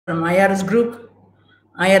from IRS Group.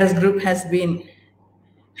 IRS Group has been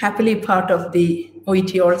happily part of the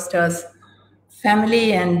OET All Stars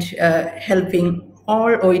family and helping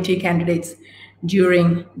all OET candidates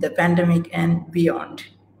during the pandemic and beyond.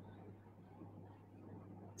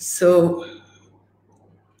 So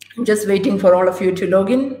I'm just waiting for all of you to log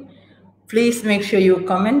in. Please make sure you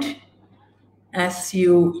comment as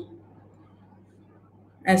you're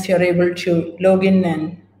able to log in,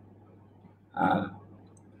 and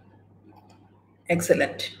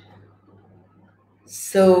excellent.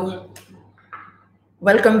 So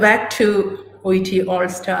welcome back to OET All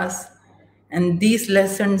Stars, and these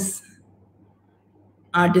lessons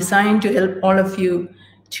are designed to help all of you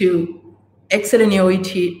to excel in your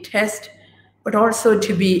OET test, but also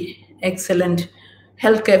to be excellent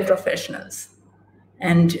healthcare professionals.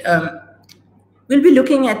 And we'll be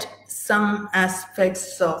looking at some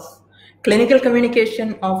aspects of clinical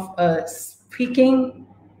communication, of speaking.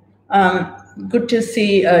 Good to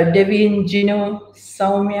see Devin, Gino,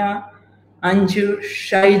 Saumya, Anju,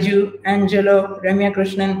 Shaiju, Angelo, Ramya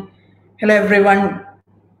Krishnan. Hello, everyone.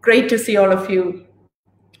 Great to see all of you.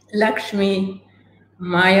 Lakshmi,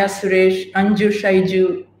 Maya, Suresh, Anju,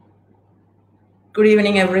 Shaiju. Good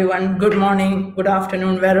evening, everyone. Good morning, good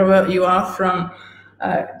afternoon, wherever you are from,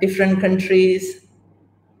 different countries.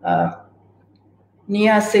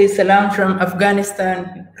 Nia says salam from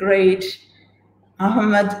Afghanistan. Great.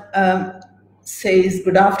 Ahmed says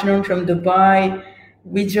good afternoon from Dubai.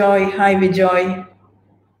 Vijay, hi Vijay.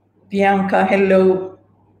 Bianca, hello.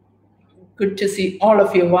 Good to see all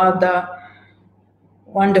of you. Wada,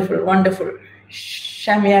 wonderful, wonderful.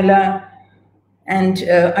 Shamiala. And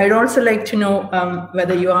I'd also like to know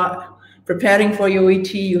whether you are preparing for your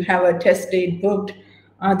OET, you have a test date booked.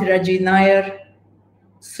 Adiraji Nair,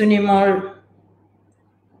 Sunimal,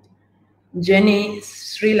 Jenny,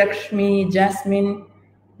 Sri Lakshmi, Jasmine,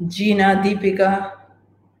 Gina, Deepika,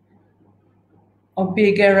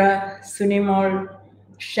 Obigera, Sunimal,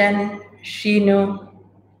 Shen, Shinu.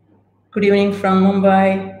 Good evening from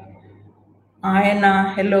Mumbai.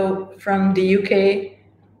 Ayana, hello from the UK.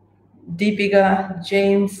 Deepika,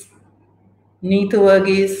 James, Neetu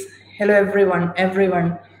Varghese. Hello,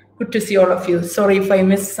 everyone. Good to see all of you. Sorry if I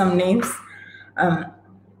missed some names.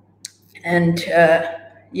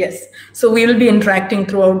 Yes, so we will be interacting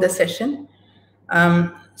throughout the session.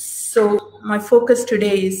 So my focus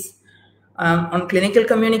today is on clinical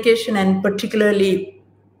communication, and particularly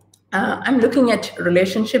I'm looking at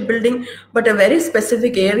relationship building, but a very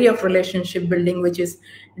specific area of relationship building, which is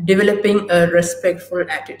developing a respectful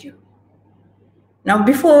attitude. Now,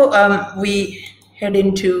 before we head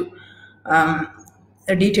into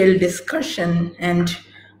a detailed discussion and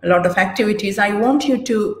a lot of activities, I want you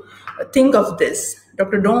to think of this.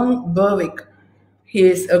 Dr. Don Berwick, he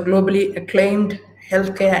is a globally acclaimed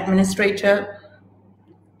healthcare administrator,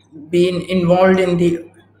 been involved in the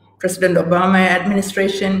President Obama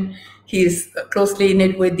administration. He is closely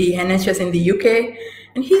knit with the NHS in the UK.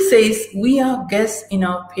 And he says, we are guests in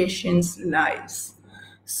our patients' lives.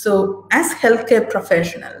 So as healthcare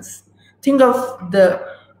professionals, think of the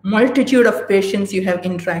multitude of patients you have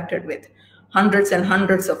interacted with, hundreds and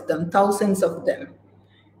hundreds of them, thousands of them.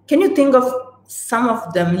 Can you think of some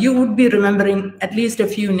of them? You would be remembering at least a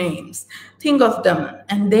few names. Think of them,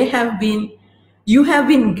 and you have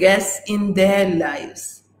been guests in their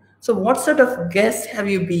lives. So what sort of guest have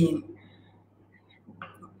you been?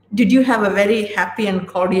 Did you have a very happy and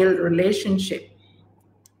cordial relationship?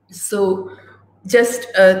 So just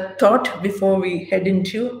a thought before we head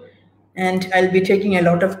into, and I'll be taking a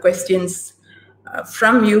lot of questions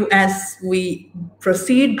from you as we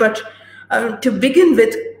proceed. But to begin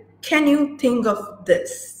with, can you think of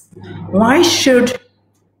this? Why should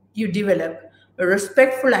you develop a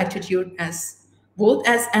respectful attitude as both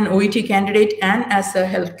as an OET candidate and as a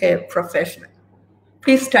healthcare professional?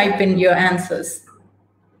 Please type in your answers.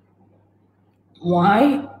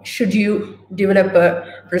 Why should you develop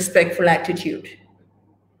a respectful attitude?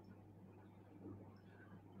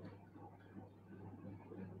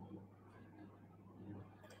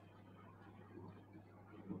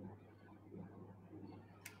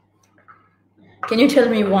 Can you tell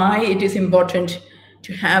me why it is important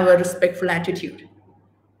to have a respectful attitude?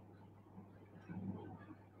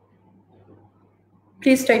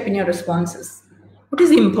 Please type in your responses. What is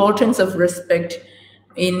the importance of respect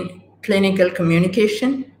in clinical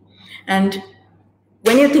communication? And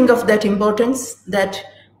when you think of that importance, that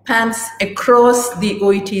pans across the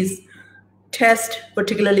OET's test,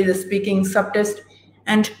 particularly the speaking subtest,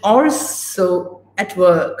 and also at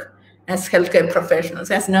work as healthcare professionals,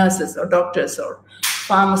 as nurses or doctors or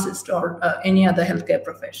pharmacists or any other healthcare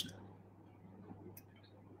professional.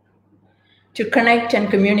 to connect and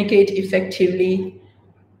communicate effectively,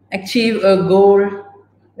 achieve a goal.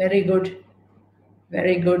 Very good,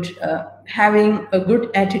 very good. Having a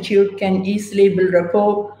good attitude can easily build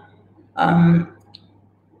rapport.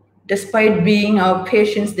 Despite being our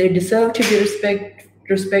patients, they deserve to be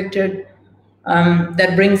respected.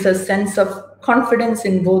 That brings a sense of confidence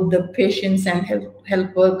in both the patients and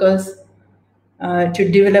health workers.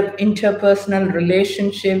 To develop interpersonal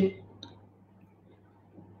relationship.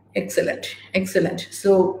 Excellent, excellent.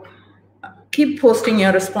 So keep posting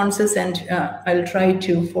your responses and I'll try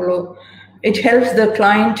to follow. It helps the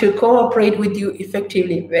client to cooperate with you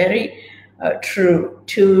effectively. Very true.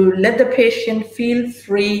 To let the patient feel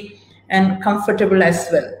free and comfortable as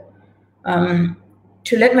well.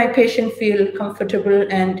 To let my patient feel comfortable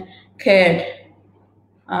and cared.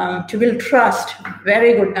 To build trust.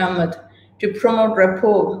 Very good, Ahmed. To promote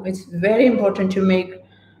rapport. It's very important to make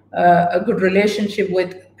a good relationship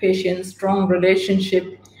with patients, strong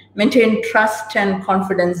relationship. Maintain trust and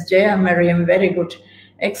confidence. Jaya, Mariam, very good.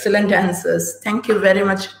 Excellent answers. Thank you very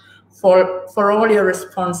much for all your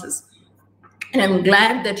responses. And I'm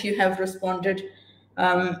glad that you have responded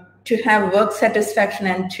to have work satisfaction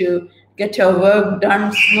and to get your work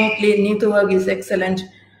done smoothly. Neetu work is excellent.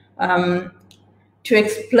 To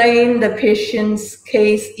explain the patient's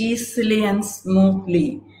case easily and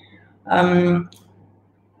smoothly.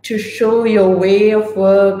 To show your way of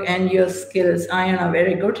work and your skills. Ayana,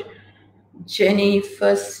 very good. Jenny,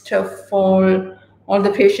 first of all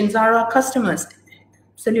the patients are our customers.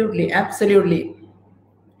 Absolutely, absolutely.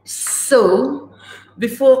 So,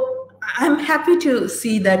 I'm happy to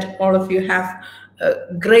see that all of you have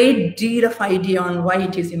a great deal of idea on why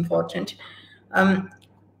it is important. I've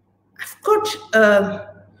got a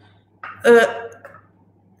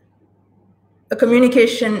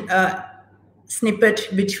communication snippet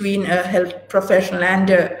between a health professional and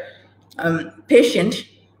a patient.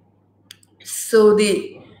 So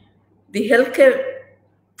the healthcare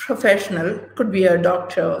professional, could be a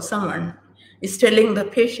doctor or someone, is telling the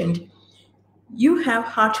patient, you have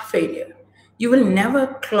heart failure. You will never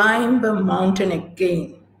climb a mountain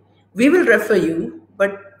again. We will refer you,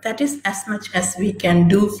 but that is as much as we can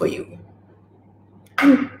do for you.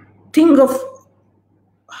 And think of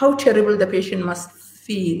how terrible the patient must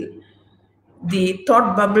feel. The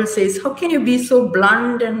thought bubble says, how can you be so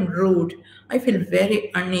blunt and rude? I feel very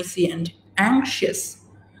uneasy and anxious.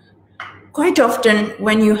 Quite often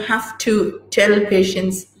when you have to tell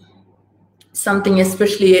patients something,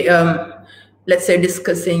 especially let's say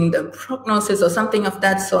discussing the prognosis or something of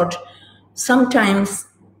that sort, sometimes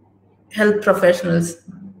health professionals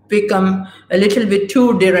become a little bit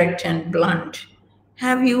too direct and blunt.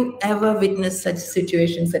 Have you ever witnessed such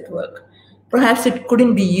situations at work? Perhaps it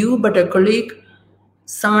couldn't be you, but a colleague,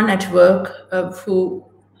 someone at work who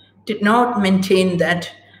did not maintain that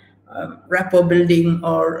rapport building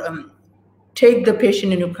or take the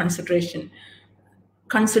patient into consideration.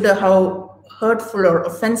 Consider how hurtful or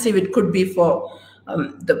offensive it could be for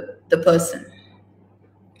the person.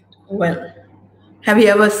 Well, have you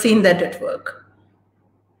ever seen that at work?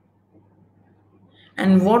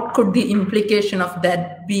 And what could the implication of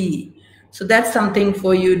that be? So that's something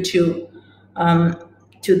for you to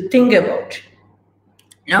think about.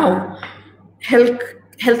 Now,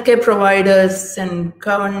 healthcare providers and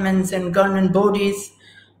governments and government bodies,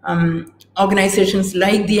 organizations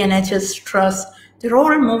like the NHS Trust, they're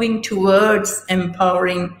all moving towards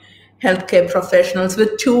empowering healthcare professionals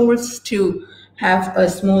with tools to have a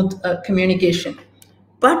smooth communication.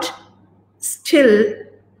 But still,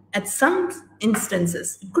 at some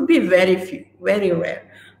instances, it could be very few, very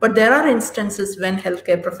rare, but there are instances when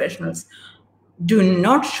healthcare professionals do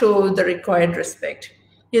not show the required respect.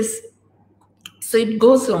 Yes, so it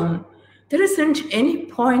goes on. There isn't any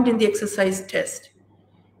point in the exercise test.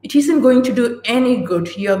 It isn't going to do any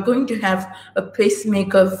good. You are going to have a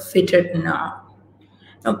pacemaker fitted now.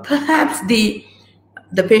 Now, perhaps the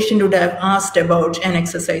patient would have asked about an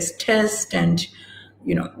exercise test and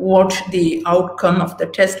what the outcome of the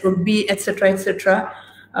test would be, etc., etc.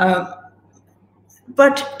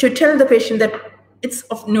 But to tell the patient that it's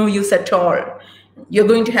of no use at all. You're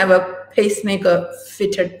going to have a pacemaker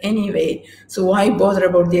fitted anyway, so why bother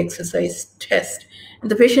about the exercise test?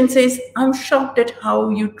 And the patient says, I'm shocked at how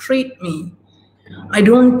you treat me. I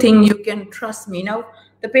don't think you can trust me. Now,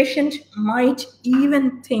 the patient might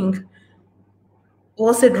even think,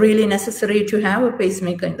 was it really necessary to have a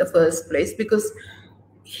pacemaker in the first place? Because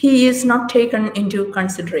he is not taken into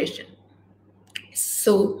consideration.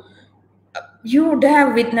 So you would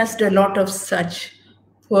have witnessed a lot of such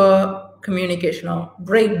poor communication or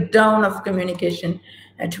breakdown of communication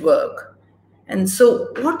at work. And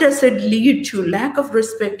so what does it lead to? Lack of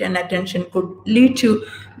respect and attention could lead to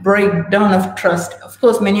breakdown of trust. Of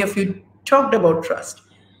course, many of you talked about trust.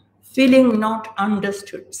 Feeling not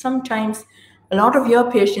understood. Sometimes a lot of your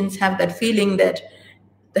patients have that feeling that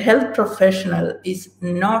the health professional is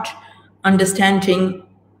not understanding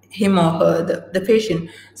him or her, the patient,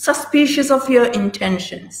 suspicious of your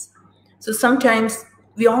intentions. So sometimes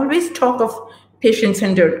we always talk of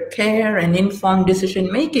patient-centered care and informed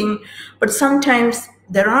decision-making, but sometimes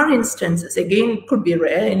there are instances, again, it could be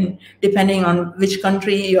rare, and depending on which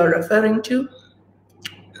country you're referring to,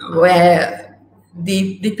 where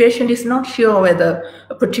the patient is not sure whether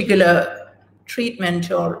a particular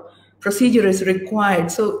treatment or procedure is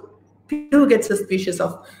required. So people get suspicious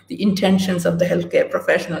of the intentions of the healthcare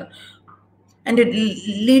professional. And it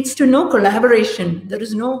leads to no collaboration. There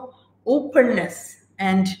is no openness.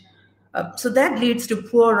 And so that leads to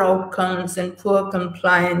poor outcomes and poor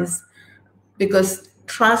compliance, because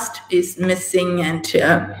trust is missing, and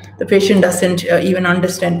the patient doesn't even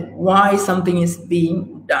understand why something is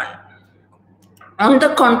being done. On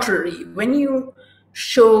the contrary, when you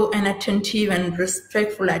show an attentive and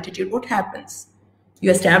respectful attitude, what happens?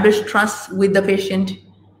 You establish trust with the patient,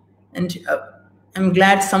 and I'm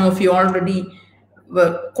glad some of you already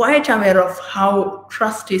were quite aware of how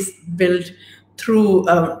trust is built through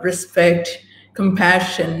respect,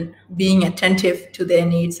 compassion, being attentive to their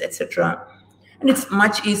needs, etc. And it's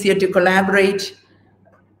much easier to collaborate.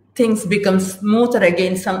 Things become smoother.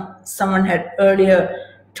 Again, someone had earlier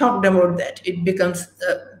talked about that. It becomes,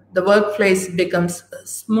 the workplace becomes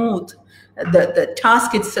smooth. The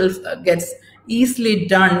task itself gets easily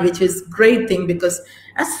done, which is a great thing, because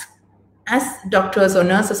as doctors or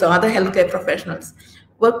nurses or other healthcare professionals,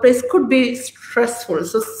 workplace could be stressful.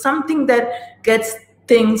 So something that gets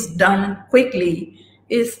things done quickly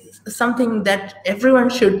is something that everyone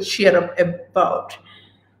should cheer up about.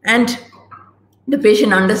 And the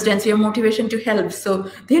patient understands your motivation to help.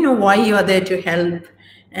 So they know why you are there to help,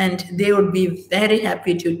 and they would be very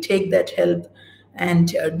happy to take that help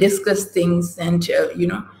and discuss things, and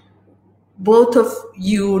both of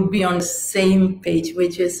you would be on the same page,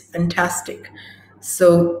 which is fantastic.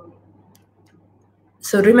 So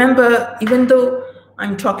remember, even though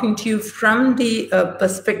I'm talking to you from the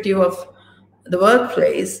perspective of the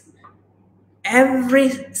workplace, every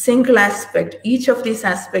single aspect, each of these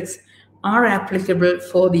aspects are applicable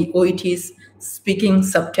for the OET's speaking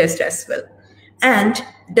subtest as well. And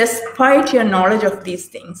despite your knowledge of these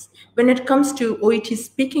things, when it comes to OET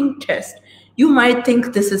speaking test, you might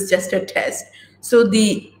think this is just a test. So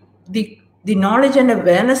the knowledge and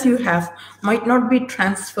awareness you have might not be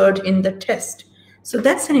transferred in the test. So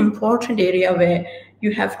that's an important area where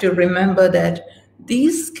you have to remember that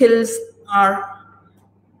these skills are,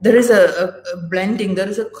 there is a blending, there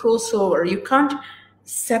is a crossover. You can't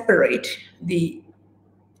separate the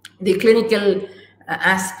clinical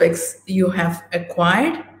aspects you have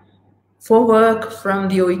acquired for work from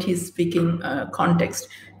the OET speaking context.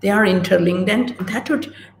 They are interlinked, and that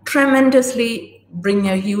would tremendously bring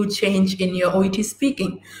a huge change in your OET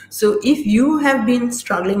speaking. So if you have been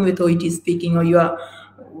struggling with OET speaking, or you are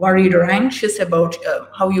worried or anxious about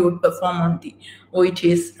how you would perform on the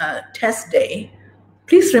OET's test day,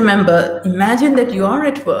 please remember, imagine that you are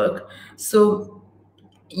at work. So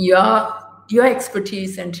your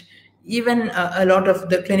expertise and even a lot of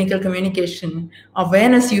the clinical communication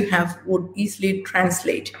awareness you have would easily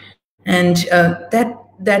translate, and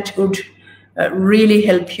that would really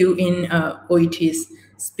help you in OET's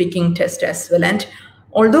speaking test as well. And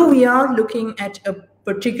although we are looking at a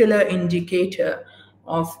particular indicator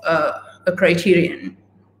of a criterion,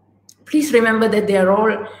 please remember that they are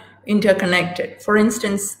all interconnected. For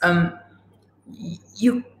instance,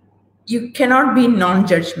 you cannot be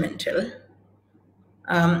non-judgmental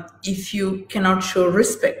if you cannot show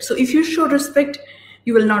respect. So if you show respect,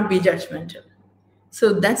 you will not be judgmental.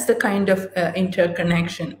 So that's the kind of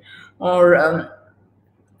interconnection. Or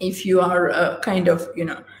if you are kind of,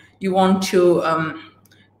 you want to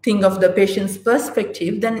think of the patient's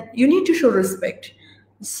perspective, then you need to show respect.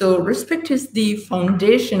 So respect is the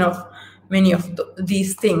foundation of many of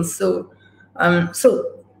these things. So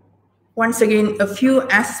once again, a few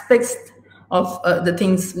aspects of the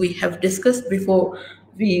things we have discussed before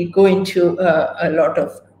we go into a lot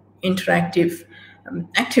of interactive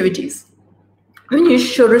activities. When you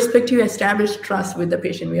show respect, you establish trust with the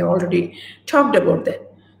patient. We have already talked about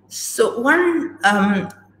that. So one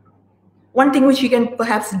thing which you can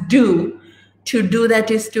perhaps do to do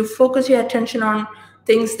that is to focus your attention on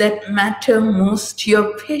things that matter most to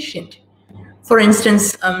your patient. For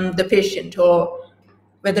instance, the patient, or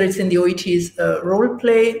whether it's in the OET's role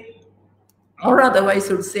play, or otherwise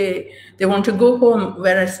would say they want to go home,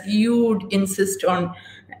 whereas you would insist on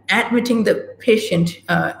admitting the patient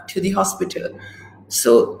to the hospital.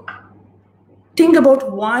 So think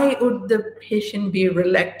about, why would the patient be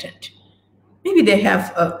reluctant? Maybe they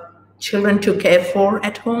have children to care for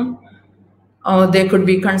at home, or they could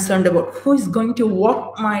be concerned about who is going to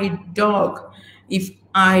walk my dog if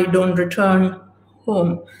I don't return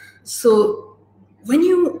home. So when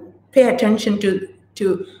you pay attention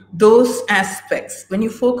to those aspects, when you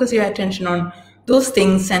focus your attention on those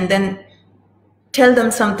things and then tell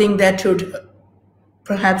them something that would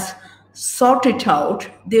perhaps sort it out,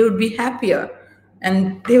 they would be happier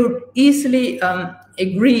and they would easily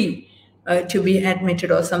agree to be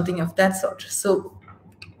admitted or something of that sort. So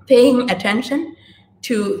paying attention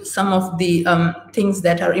to some of the things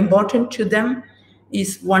that are important to them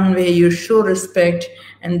is one way you show respect,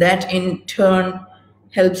 and that in turn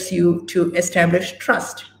helps you to establish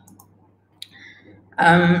trust.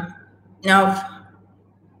 Now,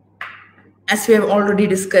 as we have already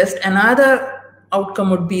discussed, another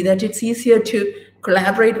outcome would be that it's easier to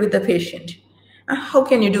collaborate with the patient. How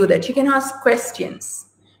can you do that? You can ask questions,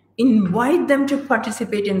 invite them to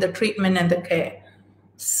participate in the treatment and the care.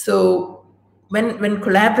 So when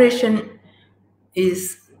collaboration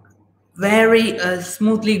is very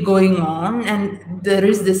smoothly going on and there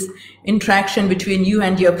is this interaction between you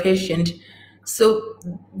and your patient, so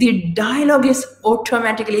the dialogue is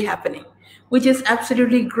automatically happening, which is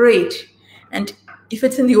absolutely great. And if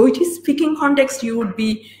it's in the OET speaking context, you would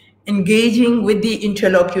be engaging with the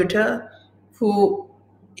interlocutor who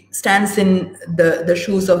stands in the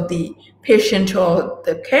shoes of the patient or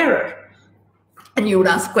the carer. And you would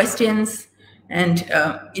ask questions and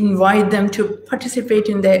invite them to participate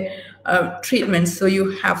in their treatment. So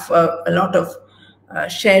you have a lot of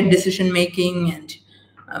shared decision making and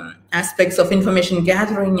aspects of information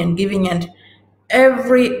gathering and giving, and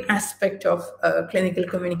every aspect of clinical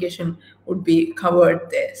communication would be covered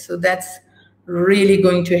there. So that's really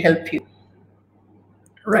going to help you.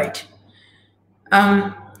 Right.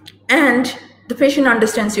 And the patient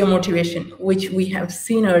understands your motivation, which we have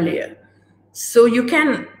seen earlier. So you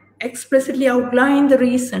can explicitly outline the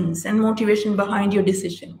reasons and motivation behind your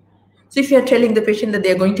decision. So if you're telling the patient that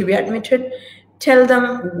they're going to be admitted, tell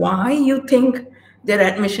them why you think their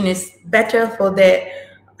admission is better for their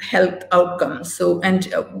health outcomes. So, and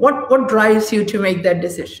what drives you to make that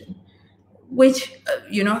decision, which,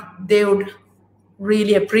 they would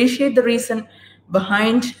really appreciate the reason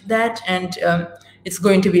behind that, and it's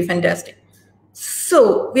going to be fantastic.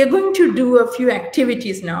 So we are going to do a few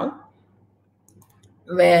activities now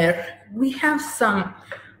where we have some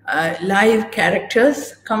live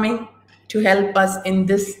characters coming to help us in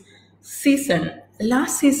this season.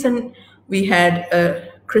 Last season, we had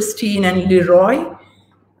Christine and Leroy.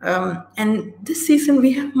 And this season,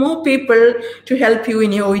 we have more people to help you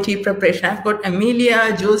in your OET preparation. I've got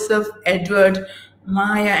Amelia, Joseph, Edward,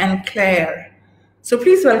 Maya, and Claire. So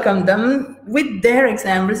please welcome them. With their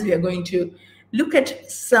examples, we are going to look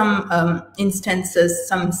at some instances,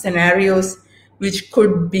 some scenarios, which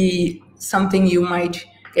could be something you might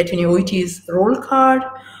get in your OET's roll card,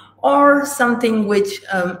 or something which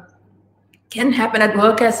can happen at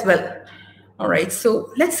work as well. All right,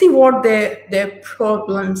 so let's see what their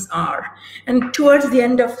problems are. And towards the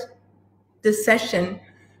end of this session,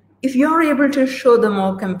 if you're able to show them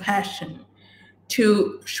more compassion,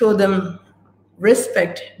 to show them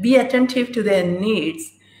respect, be attentive to their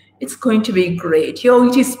needs, it's going to be great. Your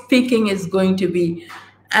OET speaking is going to be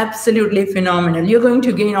absolutely phenomenal. You're going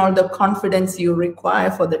to gain all the confidence you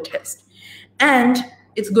require for the test. And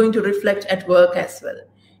it's going to reflect at work as well.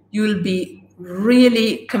 You will be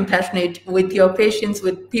really compassionate with your patients,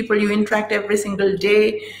 with people you interact every single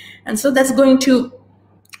day. And so that's going to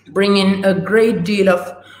bring in a great deal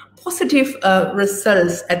of positive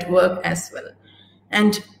results at work as well.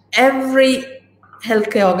 And every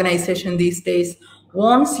healthcare organization these days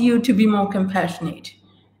wants you to be more compassionate.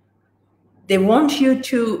 They want you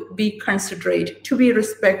to be considerate, to be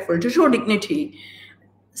respectful, to show dignity.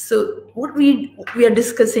 So what we are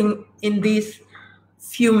discussing in these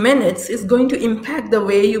few minutes is going to impact the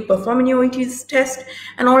way you perform in your OET's test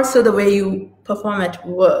and also the way you perform at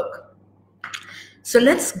work. So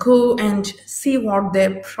let's go and see what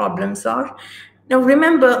their problems are. Now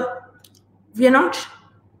remember, we are not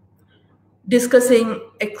discussing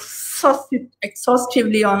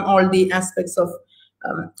exhaustively on all the aspects of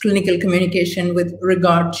clinical communication with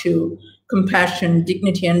regard to compassion,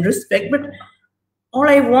 dignity, and respect, but all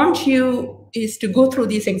I want you is to go through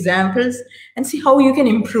these examples and see how you can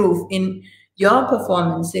improve in your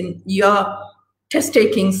performance, in your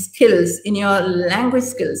test-taking skills, in your language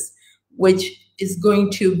skills, which is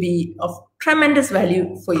going to be of tremendous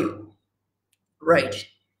value for you. Right.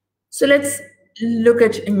 So let's look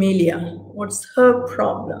at Amelia. What's her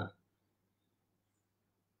problem?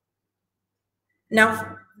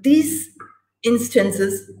 Now, these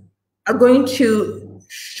instances are going to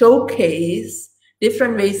showcase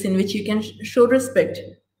different ways in which you can show respect.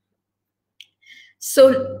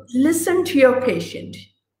 So listen to your patient.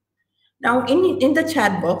 Now, in the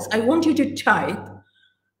chat box, I want you to type,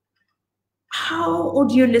 how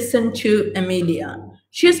would you listen to Amelia?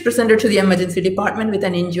 She is presented to the emergency department with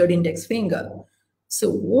an injured index finger.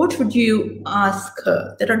 So what would you ask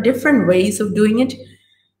her? There are different ways of doing it.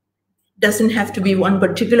 Doesn't have to be one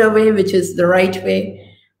particular way, which is the right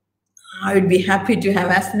way. I would be happy to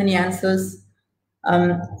have as many answers.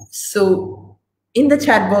 So in the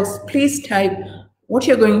chat box, please type what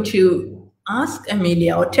you're going to ask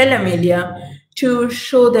Amelia or tell Amelia to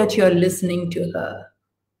show that you're listening to her.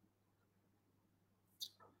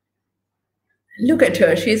 Look at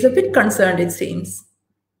her. She's a bit concerned, it seems.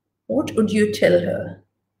 What would you tell her?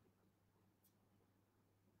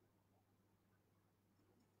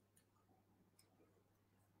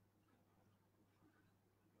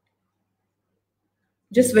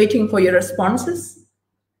 Just waiting for your responses.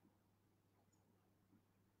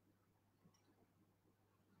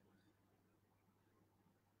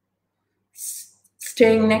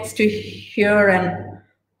 Staying next to her and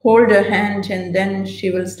hold her hand, and then she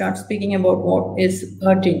will start speaking about what is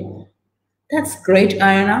hurting. That's great,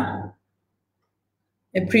 Ayana.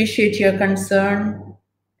 Appreciate your concern,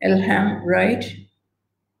 Elham, right?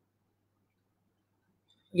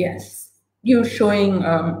 Yes, you showing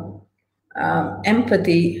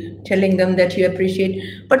empathy, telling them that you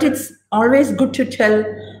appreciate, but it's always good to tell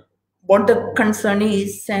what the concern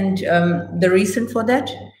is and the reason for that.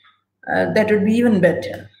 That would be even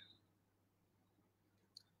better.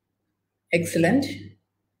 Excellent.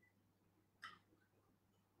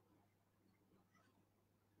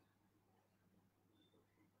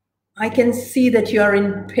 I can see that you are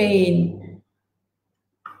in pain.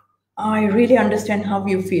 I really understand how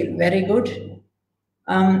you feel. Very good.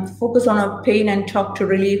 Focus on her pain and talk to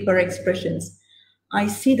relieve her expressions. I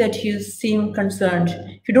see that you seem concerned.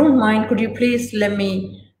 If you don't mind, could you please let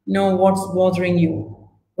me know what's bothering you?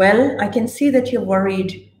 Well, I can see that you're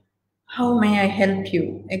worried. How may I help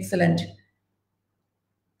you? Excellent.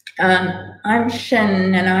 I'm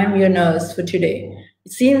Shen, and I'm your nurse for today.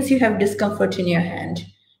 It seems you have discomfort in your hand.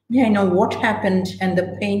 May I know what happened and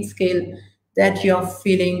the pain scale that you're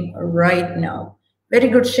feeling right now? Very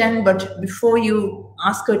good, Shen, but before you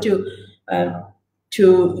ask her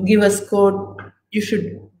to give a score, you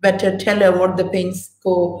should better tell her what the pain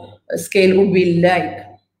scale would be like.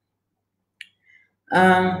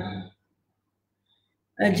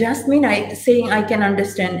 Jasmine, saying I can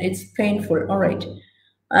understand, it's painful. All right.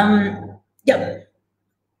 Yeah.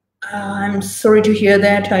 I'm sorry to hear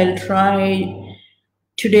that. I'll try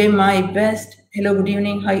today my best. Hello, good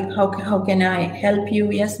evening. How can I help you?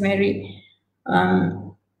 Yes, Mary.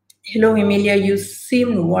 Hello, Emilia. You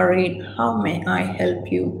seem worried. How may I help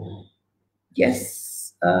you?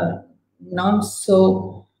 Yes. Now,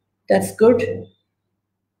 so that's good.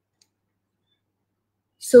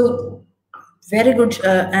 So very good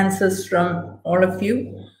answers from all of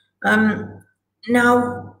you.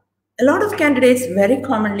 Now, a lot of candidates very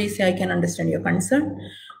commonly say, I can understand your concern,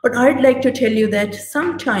 but I'd like to tell you that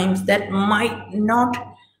sometimes that might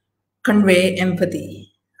not convey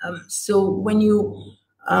empathy. So when you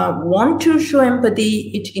want to show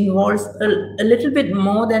empathy, it involves a little bit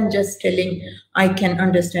more than just telling, I can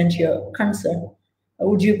understand your concern.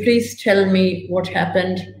 Would you please tell me what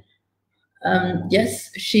happened? Yes,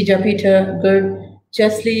 Shija Peter, good.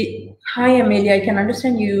 Justly, hi Amelia, I can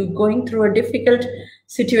understand you going through a difficult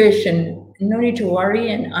situation. No need to worry,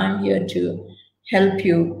 and I'm here to help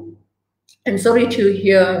you. I'm sorry to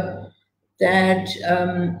hear that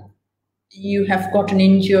you have got an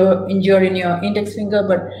injury in your index finger,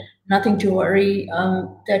 but nothing to worry,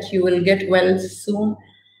 that you will get well soon.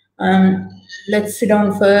 Let's sit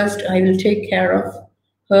down first. I will take care of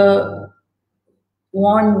her.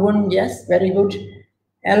 One wound, yes, very good.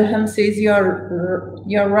 Elham says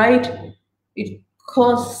you're right. It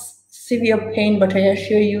caused severe pain, but I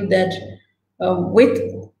assure you that with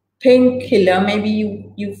painkiller, maybe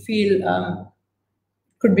you feel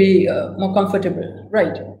could be more comfortable,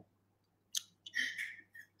 right?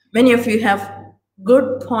 Many of you have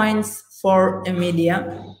good points for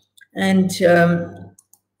Amelia, and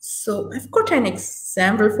so I've got an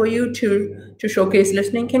example for you to showcase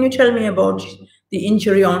listening. Can you tell me about the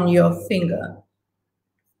injury on your finger?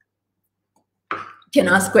 You can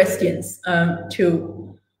ask questions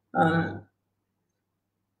to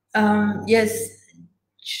Yes,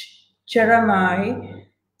 Jeremiah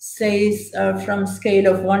says from scale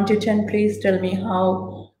of 1 to 10, please tell me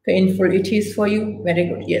how painful it is for you. Very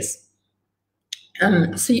good, yes.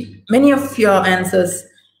 See, many of your answers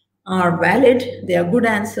are valid. They are good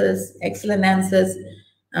answers, excellent answers.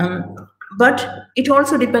 But it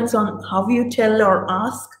also depends on how you tell or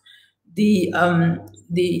ask, the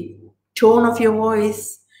tone of your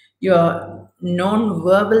voice, your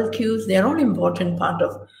non-verbal cues. They're all important part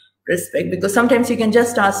of respect, because sometimes you can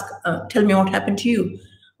just ask, tell me what happened to you,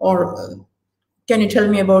 or can you tell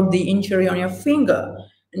me about the injury on your finger?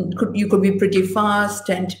 And you could be pretty fast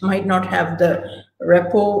and might not have the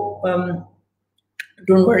repo.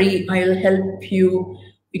 Don't worry, I'll help you.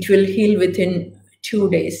 It will heal within 2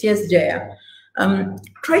 days. Yes, Jaya.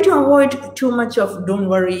 Try to avoid too much of don't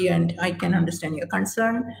worry, and I can understand your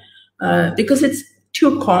concern, because it's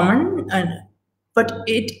too common, but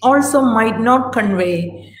it also might not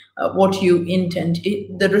convey what you intend.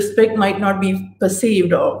 The respect might not be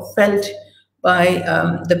perceived or felt by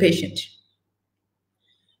the patient.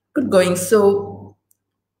 Good going. So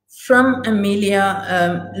from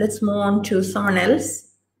Amelia, let's move on to someone else.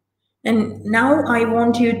 And now I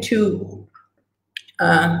want you to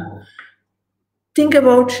think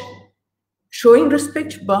about showing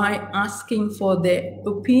respect by asking for their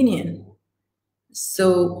opinion.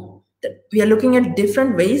 So we are looking at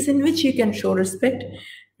different ways in which you can show respect.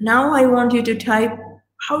 Now I want you to type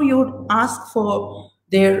how you would ask for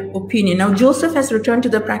their opinion. Now Joseph has returned to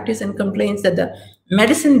the practice and complains that the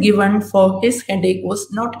medicine given for his headache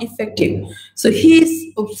was not effective. So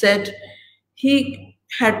he's upset. He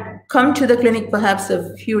had come to the clinic perhaps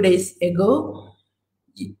a few days ago.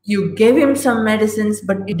 You gave him some medicines,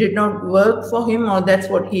 but it did not work for him, or that's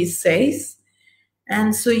what he says.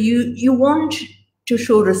 And so you want to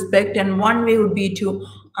show respect, and one way would be to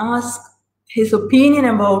ask his opinion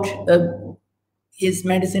about his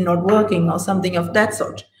medicine not working or something of that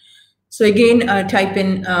sort. So again, type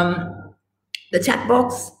in the chat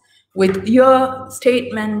box with your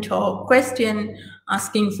statement or question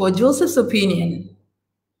asking for Joseph's opinion.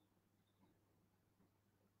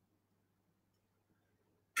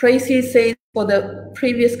 Tracy says, for the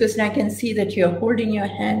previous question, I can see that you're holding your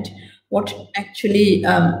hand. What actually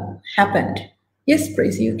happened? Yes,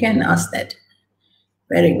 Tracy, you can ask that.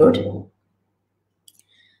 Very good.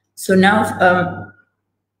 So now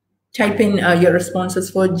type in your responses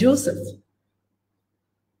for Joseph.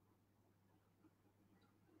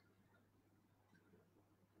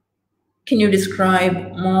 Can you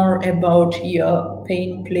describe more about your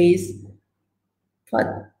pain, please?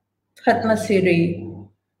 Padmasiri.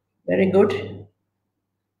 Very good.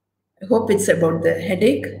 I hope it's about the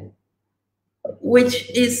headache, which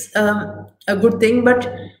is a good thing, but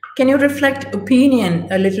can you reflect opinion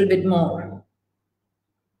a little bit more?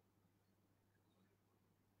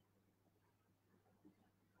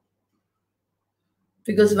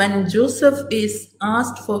 Because when Joseph is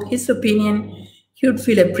asked for his opinion, he would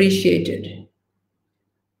feel appreciated.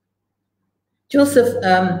 Joseph,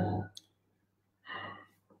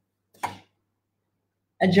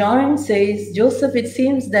 John says, Joseph, it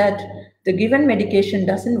seems that the given medication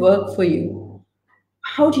doesn't work for you.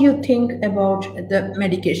 How do you think about the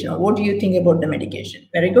medication, or what do you think about the medication?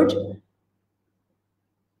 Very good.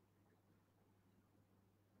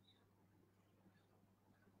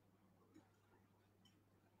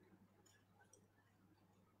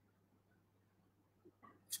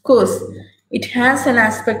 Of course, it has an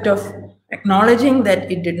aspect of acknowledging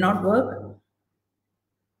that it did not work.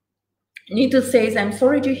 Neetu says, I'm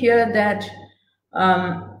sorry to hear that,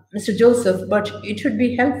 Mr. Joseph, but it would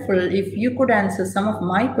be helpful if you could answer some of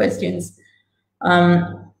my questions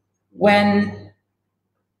when,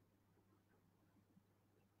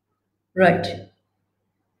 right.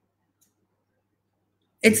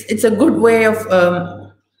 It's a good way of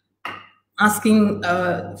asking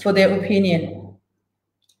for their opinion.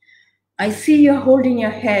 I see you're holding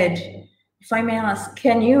your head. If I may ask,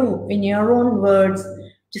 can you, in your own words,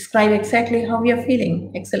 describe exactly how you're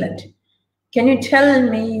feeling? Excellent. Can you tell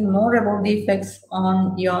me more about the effects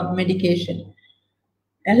on your medication?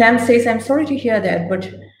 Elam says, I'm sorry to hear that, but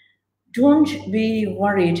don't be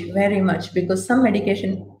worried very much, because some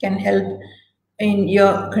medication can help in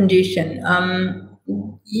your condition.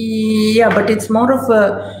 Yeah, but it's more of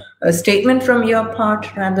a statement from your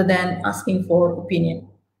part rather than asking for opinion.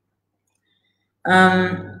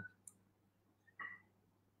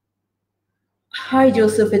 Hi,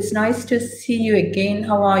 Joseph. It's nice to see you again.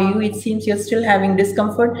 How are you? It seems you're still having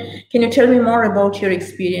discomfort. Can you tell me more about your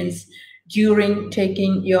experience during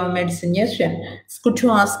taking your medicine? Yes, Shen. It's good to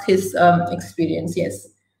ask his experience. Yes.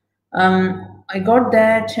 I got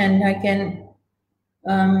that, and I can,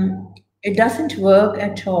 it doesn't work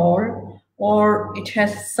at all, or it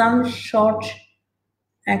has some short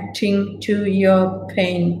acting to your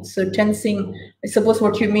pain. So tensing, I suppose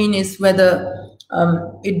what you mean is whether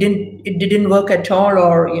it didn't work at all,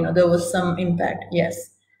 or there was some impact. Yes.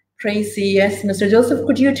 Tracy, yes. Mr. Joseph,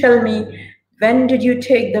 could you tell me, when did you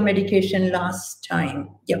take the medication last time?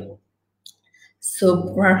 Yeah.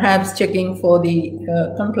 So perhaps checking for the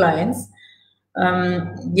compliance.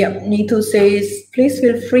 Yeah, Neetu says, please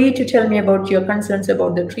feel free to tell me about your concerns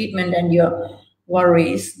about the treatment and your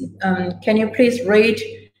worries. Can you please rate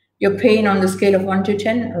your pain on the scale of 1 to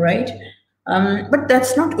 10, right? But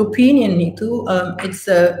that's not opinion, Neetu. It's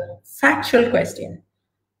a factual question.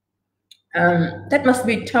 That must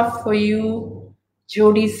be tough for you.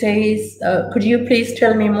 Jody says, could you please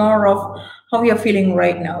tell me more of how you're feeling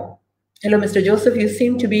right now? Hello, Mr. Joseph. You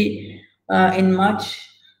seem to be in much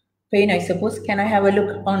pain, I suppose. Can I have a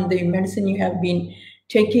look on the medicine you have been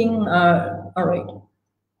taking? All right.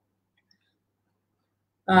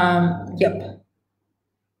 Yep.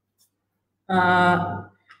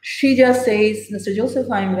 She just says, Mr. Joseph,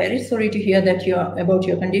 I'm very sorry to hear that about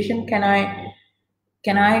your condition. Can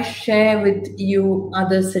I share with you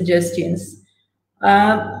other suggestions?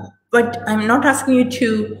 But I'm not asking you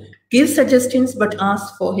to give suggestions, but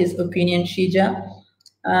ask for his opinion, Shija.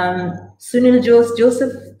 Sunil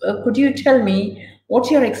Joseph, could you tell me what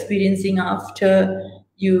you're experiencing after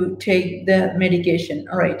you take the medication?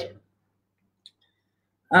 All right.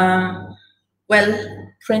 Well,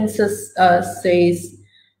 Princess says,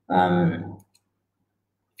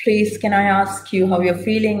 please, can I ask you how you're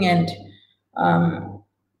feeling and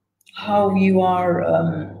how you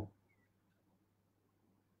are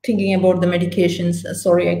thinking about the medications?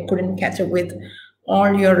 Sorry, I couldn't catch up with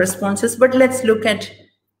all your responses, but let's look at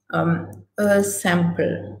a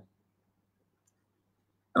sample.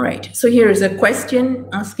 All right, so here is a question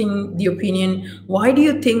asking the opinion. Why do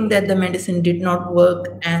you think that the medicine did not work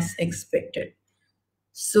as expected?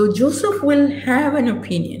 So Joseph will have an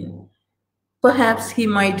opinion. Perhaps he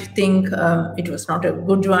might think it was not a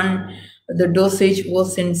good one, the dosage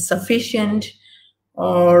wasn't sufficient,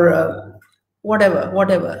 or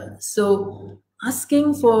whatever. So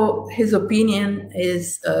asking for his opinion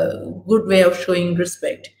is a good way of showing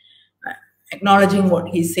respect, acknowledging what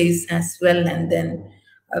he says as well, and then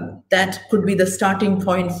that could be the starting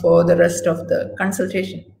point for the rest of the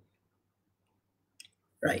consultation.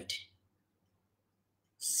 Right.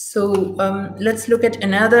 So let's look at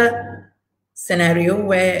another scenario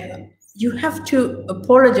where you have to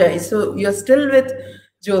apologize. So you're still with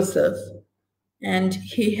Joseph, and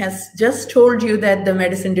he has just told you that the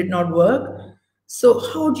medicine did not work. So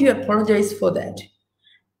how do you apologize for that?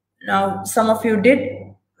 Now, some of you did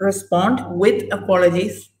respond with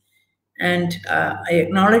apologies, and I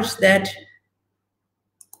acknowledge that.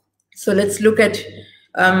 So let's look at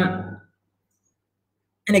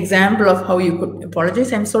an example of how you could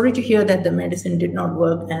apologize. I'm sorry to hear that the medicine did not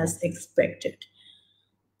work as expected.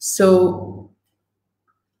 So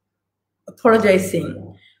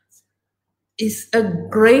apologizing is a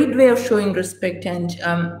great way of showing respect, and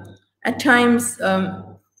at times,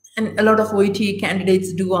 and a lot of OET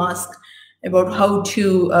candidates do ask about how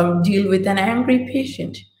to deal with an angry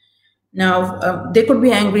patient. Now, they could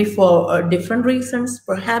be angry for different reasons.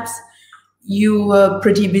 Perhaps you were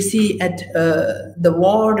pretty busy at the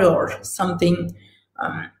ward, or something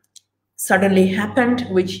suddenly happened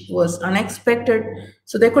which was unexpected.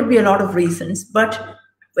 So there could be a lot of reasons. But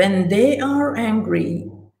when they are angry,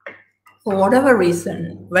 for whatever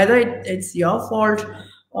reason, whether it's your fault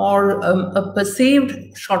or a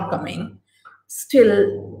perceived shortcoming,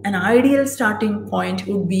 still an ideal starting point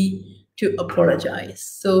would be to apologize.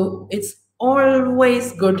 So it's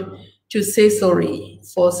always good to say sorry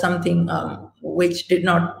for something which did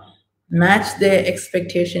not match their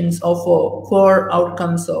expectations, or for poor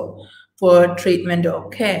outcomes or poor treatment or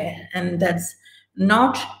care. And that's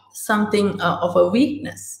not something of a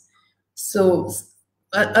weakness. So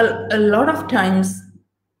a lot of times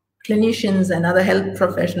clinicians and other health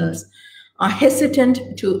professionals are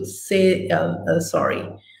hesitant to say sorry.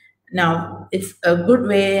 Now, it's a good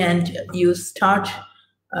way, and you start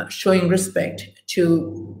showing respect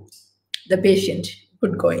to the patient.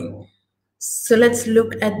 Good going. So let's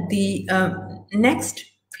look at the next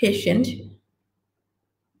patient.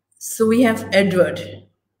 So we have Edward.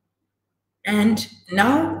 And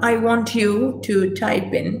now I want you to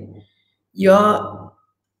type in your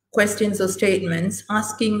questions or statements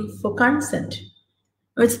asking for consent.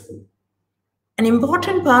 It's an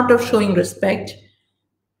important part of showing respect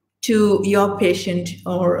to your patient,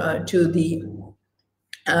 or to the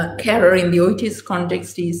carer in the OET's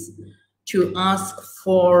context is to ask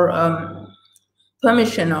for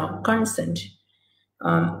permission or consent.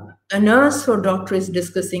 A nurse or doctor is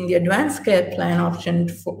discussing the advanced care plan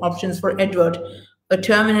options for Edward, a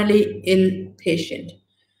terminally ill patient.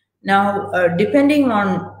 Now, depending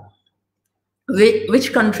on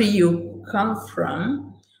which country you come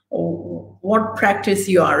from or what practice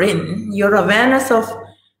you are in, your awareness of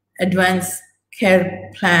advanced care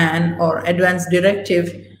plan or advanced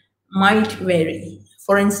directive might vary.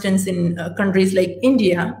 For instance, in countries like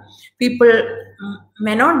India, people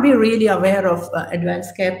may not be really aware of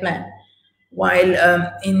advanced care plan,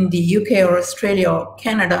 while in the UK or Australia or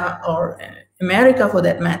Canada or America for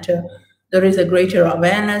that matter, there is a greater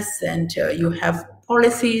awareness, and you have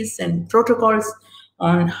policies and protocols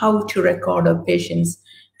on how to record a patient's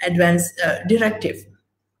advanced directive.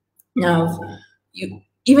 Now,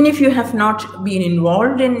 even if you have not been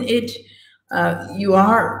involved in it,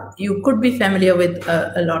 you could be familiar with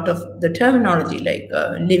a lot of the terminology, like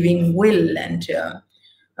living will and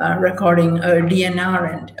recording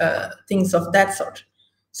DNR and things of that sort.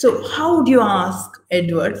 So how do you ask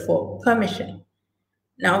Edward for permission?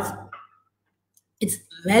 Now, it's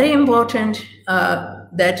very important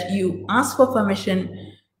that you ask for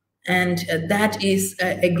permission, and that is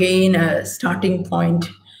again a starting point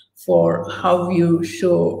for how you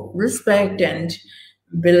show respect and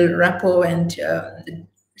build rapport and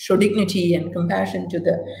show dignity and compassion to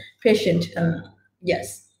the patient.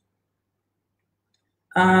 Yes.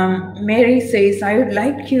 Mary says, I would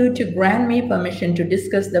like you to grant me permission to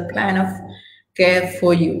discuss the plan of care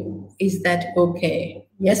for you. Is that okay?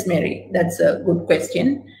 Yes, Mary, that's a good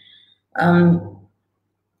question.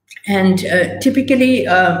 Typically,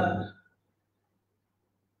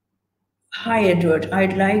 hi, Edward,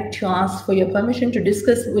 I'd like to ask for your permission to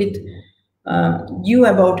discuss with you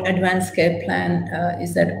about advanced care plan.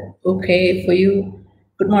 Is that okay for you?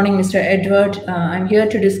 Good morning, Mr. Edward. I'm here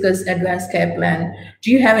to discuss advanced care plan.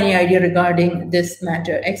 Do you have any idea regarding this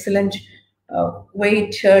matter? Excellent.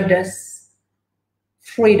 Waiter does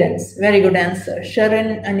Freedens. Very good answer.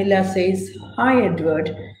 Sharon Anila says, hi,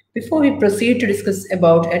 Edward. Before we proceed to discuss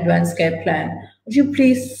about advanced care plan, would you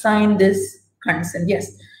please sign this consent?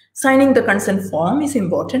 Yes. Signing the consent form is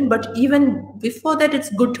important, but even before that, it's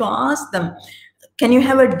good to ask them, can you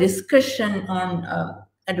have a discussion on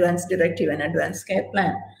advanced directive and advanced care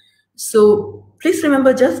plan? So please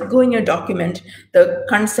remember, just go in your document, the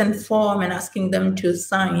consent form, and asking them to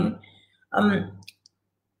sign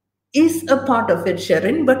is a part of it,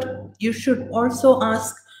 Sharon, but you should also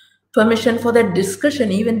ask permission for that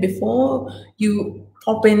discussion even before you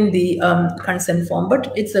pop in the consent form,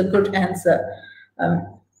 but it's a good answer.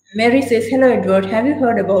 Mary says, hello, Edward, have you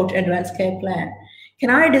heard about advanced care plan? Can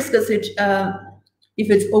I discuss it if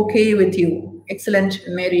it's okay with you? Excellent,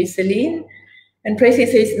 Mary. Celine. And Tracy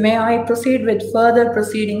says, may I proceed with further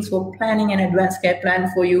proceedings for planning an advanced care plan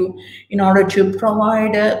for you in order to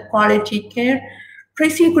provide quality care?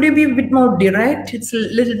 Tracy, could you be a bit more direct? It's a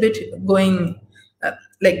little bit going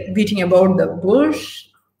like beating about the bush,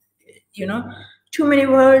 you know, too many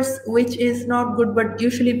words, which is not good, but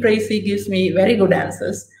usually Tracy gives me very good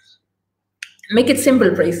answers. Make it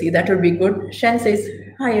simple, Tracy, that would be good. Shan says,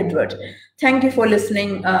 hi, Edward. Thank you for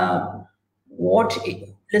listening. To what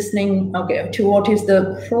is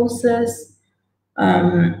the process?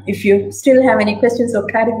 If you still have any questions or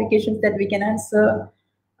clarifications that we can answer,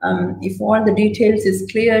 if all the details is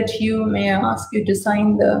clear to you, may I ask you to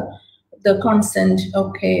sign the consent?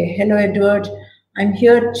 Okay. Hello, Edward. I'm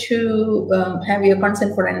here to have your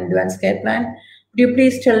consent for an advanced care plan. Would you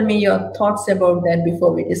please tell me your thoughts about that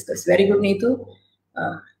before we discuss? Very good, Neetu.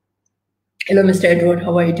 Hello, Mr. Edward.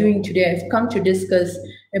 How are you doing today? I've come to discuss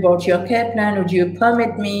about your care plan. Would you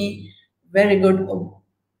permit me? Very good,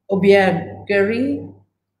 Obiagari.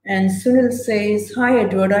 And Sunil says, hi,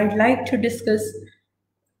 Edward. I'd like to discuss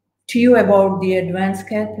to you about the advanced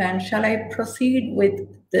care plan. Shall I proceed with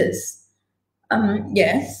this?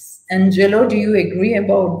 Yes. Angelo, do you agree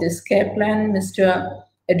about this care plan, Mr.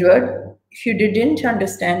 Edward? If you didn't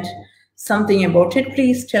understand something about it,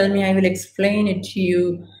 please tell me. I will explain it to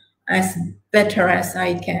you as better as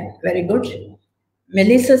I can. Very good.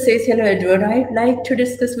 Melissa says, hello, Edward. I'd like to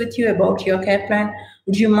discuss with you about your care plan.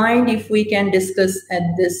 Would you mind if we can discuss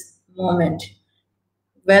at this moment?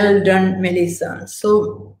 Well done, Melissa.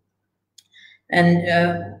 So, and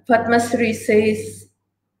Padmasri says,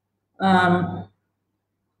 I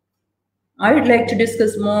would like to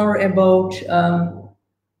discuss more about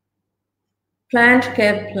planned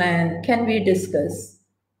care plan. Can we discuss?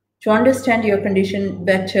 To understand your condition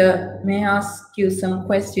better, may I ask you some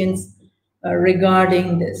questions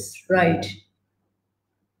regarding this, right?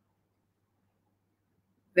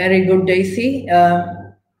 Very good, Daisy.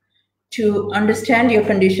 To understand your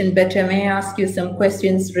condition better, may I ask you some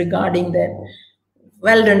questions regarding that?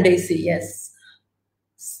 Well done, Daisy. Yes.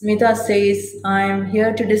 Smita says, I'm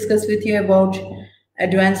here to discuss with you about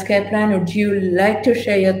advanced care plan. Would you like to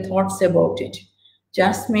share your thoughts about it?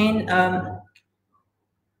 Jasmine,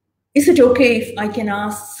 is it okay if I can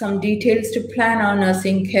ask some details to plan our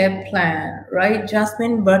nursing care plan, right,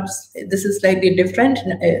 Jasmine? But this is slightly different.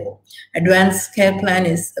 Advanced care plan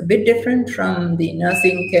is a bit different from the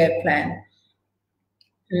nursing care plan.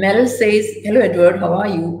 Mel says, hello, Edward, how are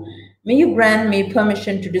you? May you grant me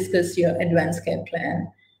permission to discuss your advanced care plan?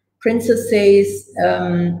 Princess says,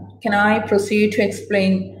 can I proceed to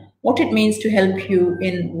explain what it means to help you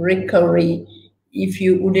in recovery? If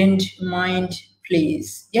you wouldn't mind,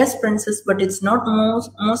 please. Yes, Princess, but it's not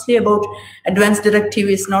mostly about advanced directive.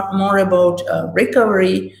 It's not more about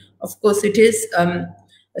recovery. Of course, it is a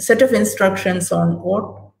set of instructions on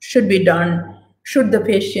what should be done should the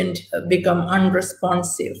patient become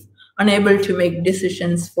unresponsive, unable to make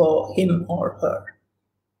decisions for him or her.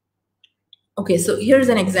 Okay, so here's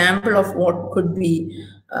an example of what could be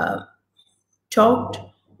talked.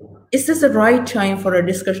 Is this the right time for a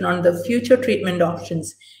discussion on the future treatment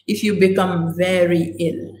options if you become very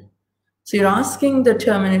ill? So you're asking the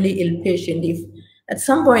terminally ill patient if at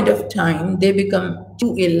some point of time they become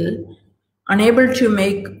too ill, unable to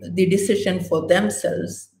make the decision for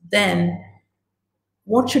themselves, then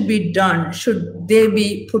what should be done? Should they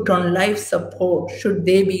be put on life support? Should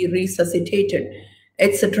they be resuscitated?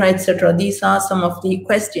 Etc., etc. These are some of the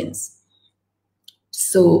questions.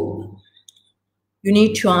 So you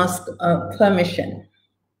need to ask permission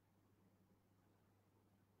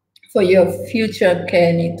for your future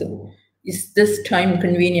care, Neetu. Is this time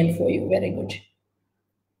convenient for you? Very good.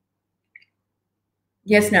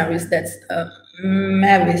 Yes, Navis, that's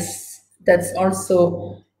Mavis. That's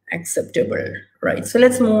also acceptable, right? So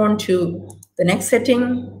let's move on to the next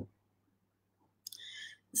setting.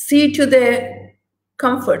 See to their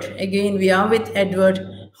comfort. Again, we are with Edward.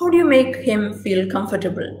 How do you make him feel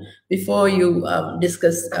comfortable before you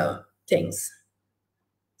discuss things?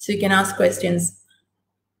 So you can ask questions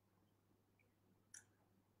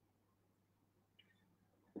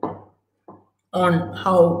on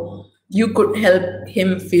how you could help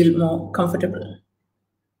him feel more comfortable.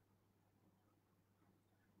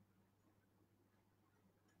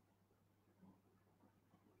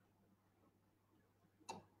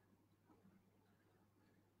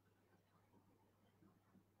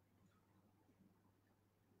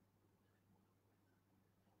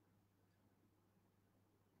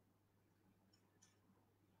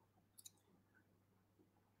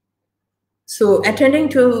 So attending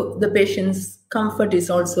to the patient's comfort is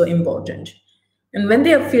also important. And when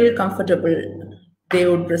they feel comfortable, they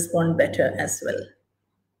would respond better as well.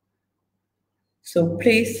 So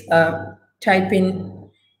please type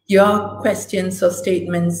in your questions or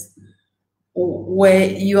statements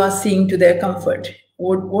where you are seeing to their comfort.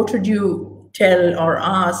 What would you tell or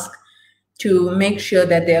ask to make sure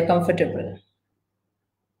that they are comfortable?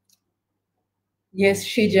 Yes,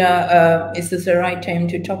 Shija, is this the right time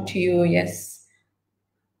to talk to you? Yes.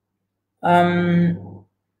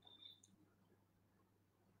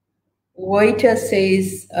 Waiter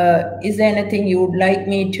says, is there anything you would like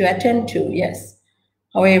me to attend to? Yes.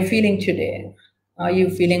 How are you feeling today? Are you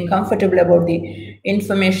feeling comfortable about the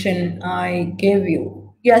information I gave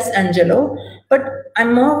you? Yes, Angelo, but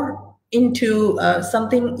I'm more into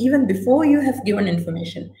something even before you have given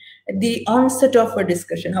information. At the onset of a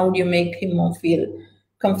discussion, how do you make him more feel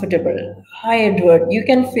comfortable? Hi, Edward, you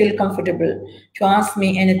can feel comfortable to ask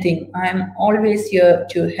me anything. I'm always here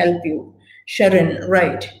to help you. Sharon,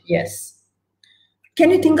 right, yes.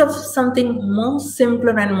 Can you think of something more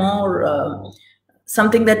simpler and more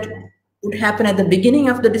something that would happen at the beginning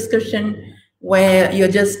of the discussion where you're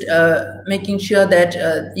just making sure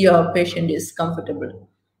that your patient is comfortable?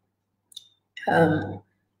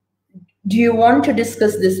 Do you want to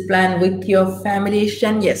discuss this plan with your family,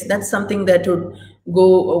 Shen? Yes, that's something that would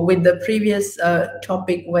go with the previous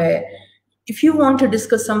topic where if you want to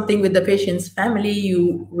discuss something with the patient's family,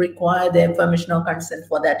 you require their permission or consent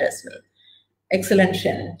for that as well. Excellent,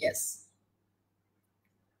 Shen, yes.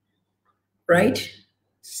 Right?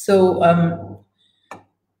 So,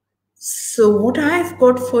 so what I've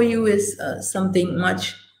got for you is something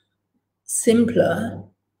much simpler.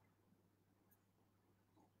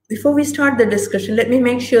 Before we start the discussion, let me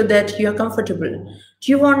make sure that you're comfortable.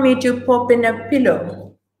 Do you want me to pop in a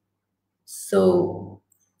pillow? So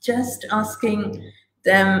just asking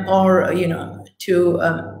them or, to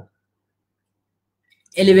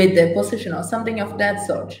elevate their position or something of that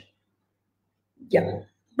sort. Yeah.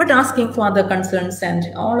 but asking for other concerns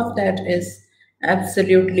and all of that is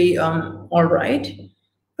absolutely all right.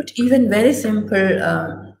 But even very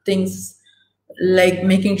simple things like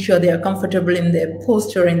making sure they are comfortable in their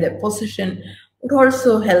posture, in their position, would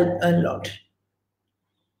also help a lot.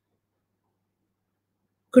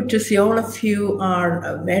 Good to see all of you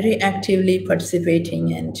are very actively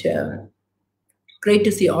participating, and great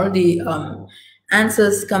to see all the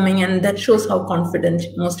answers coming, and that shows how confident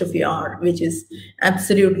most of you are, which is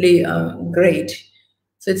absolutely great.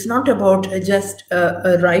 So it's not about just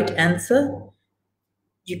a right answer.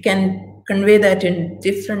 You can convey that in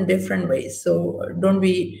different ways. So don't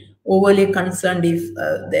be overly concerned if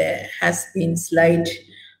there has been slight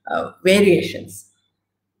variations.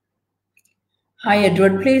 Hi,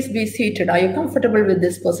 Edward. Please be seated. Are you comfortable with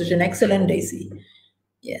this position? Excellent, Daisy.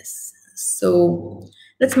 Yes. So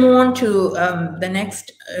let's move on to the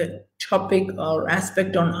next topic or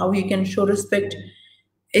aspect on how you can show respect.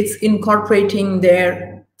 It's incorporating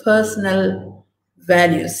their personal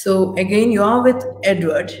values. So again, you are with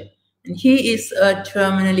Edward, and he is a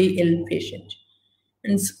terminally ill patient.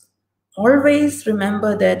 And always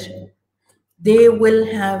remember that they will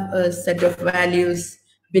have a set of values,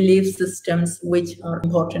 belief systems, which are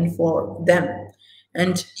important for them.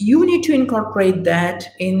 And you need to incorporate that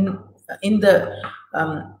in the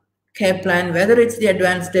care plan, whether it's the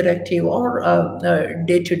advanced directive or a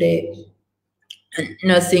day-to-day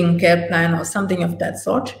nursing care plan or something of that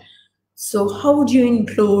sort. So how would you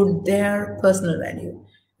include their personal value?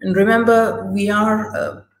 And remember, we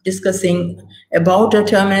are discussing about a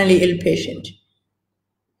terminally ill patient.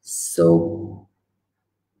 So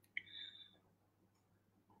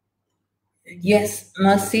yes,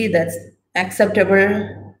 Mercy, that's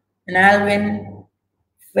acceptable. And Alvin,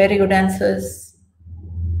 very good answers.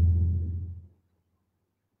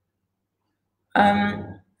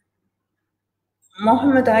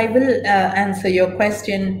 Mohammed, I will answer your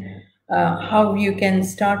question, how you can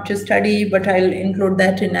start to study, but I'll include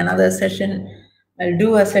that in another session. I'll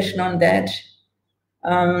do a session on that.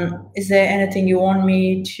 Is there anything you want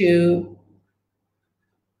me to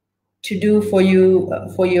do for you,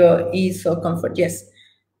 for your ease or comfort? Yes.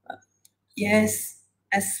 Yes,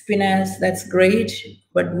 Espinas, that's great.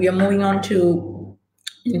 But we are moving on to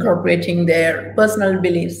incorporating their personal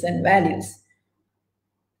beliefs and values.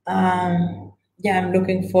 Yeah, I'm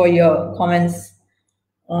looking for your comments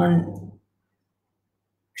on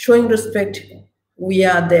showing respect. We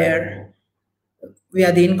are there. We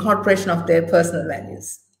are the incorporation of their personal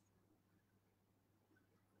values.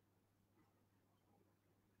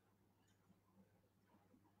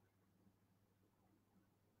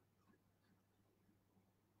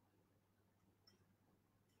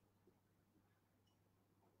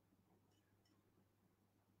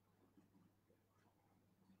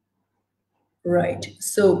 Right.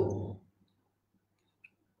 So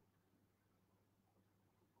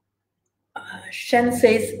Shen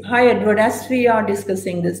says, hi Edward, as we are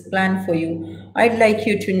discussing this plan for you, I'd like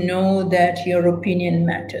you to know that your opinion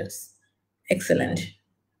matters. Excellent.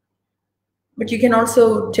 But you can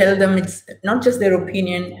also tell them it's not just their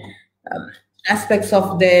opinion, aspects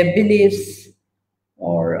of their beliefs,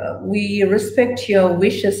 or we respect your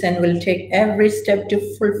wishes and will take every step to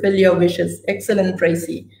fulfill your wishes. Excellent,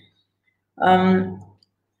 Tracy.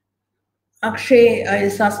 Akshay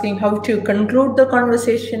is asking how to conclude the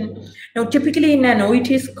conversation. Now, typically in an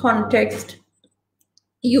OET's context,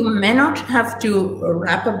 you may not have to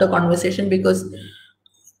wrap up the conversation because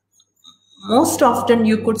most often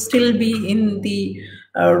you could still be in the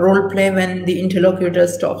role play when the interlocutor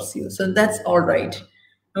stops you. So that's all right.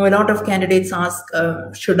 Now, a lot of candidates ask,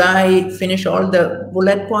 should I finish all the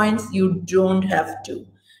bullet points? You don't have to.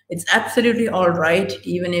 It's absolutely all right,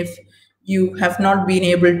 even if you have not been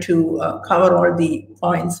able to cover all the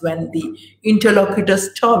points when the interlocutor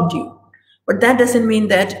stopped you. But that doesn't mean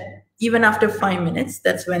that even after 5 minutes,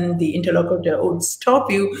 that's when the interlocutor would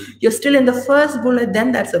stop you. You're still in the first bullet,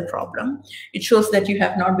 then that's a problem. It shows that you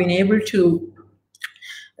have not been able to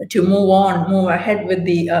move ahead with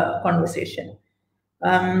the conversation.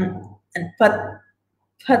 And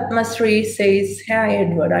Padmasri says, hi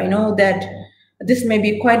Edward, I know that this may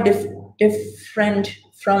be quite different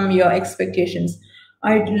from your expectations.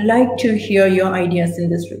 I'd like to hear your ideas in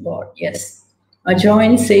this regard. Yes.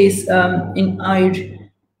 Join says, I'd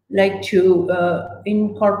like to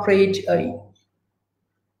incorporate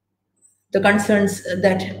the concerns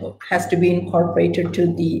that has to be incorporated to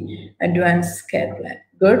the advanced care plan.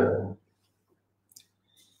 Good.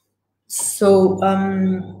 So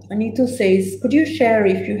Anitu says, could you share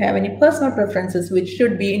if you have any personal preferences which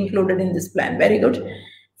should be included in this plan? Very good.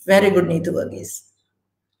 Very good, Neetu Varghese.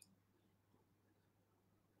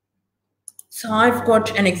 So I've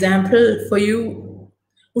got an example for you.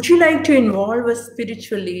 Would you like to involve a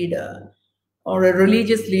spiritual leader or a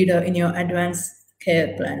religious leader in your advanced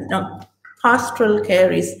care plan? Now, pastoral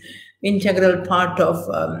care is integral part of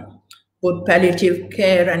both palliative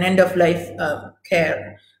care and end-of-life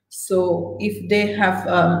care. So if they have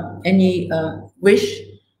any wish,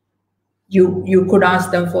 you could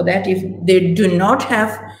ask them for that. If they do not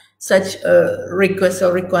have such requests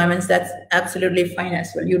or requirements, that's absolutely fine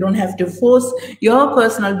as well. You don't have to force your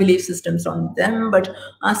personal belief systems on them, but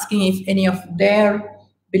asking if any of their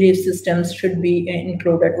belief systems should be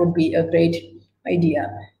included would be a great idea.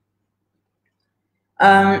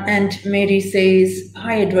 And Mary says,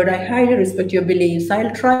 "Hi, Edward, I highly respect your beliefs.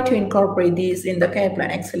 I'll try to incorporate these in the care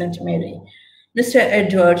plan." Excellent, Mary. Mr.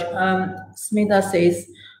 Edward, Smita says,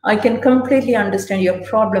 "I can completely understand your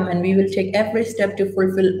problem and we will take every step to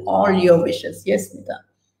fulfill all your wishes." Yes, Smita.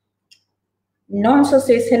 Nonso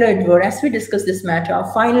says, "Hello, Edward. As we discuss this matter,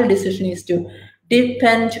 our final decision is to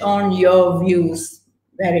depend on your views."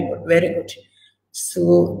 Very good, very good.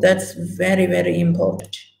 So that's very, very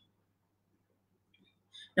important.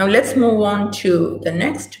 Now let's move on to the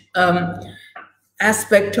next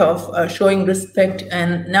aspect of showing respect.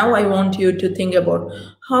 And now I want you to think about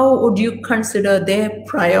how would you consider their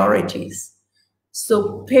priorities.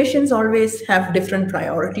 So patients always have different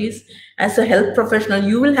priorities. As a health professional,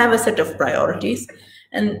 you will have a set of priorities.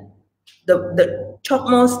 And the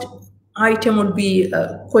topmost item would be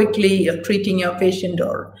quickly treating your patient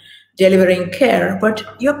or delivering care. But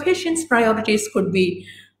your patient's priorities could be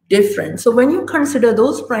different. So when you consider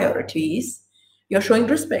those priorities, you're showing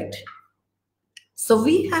respect. So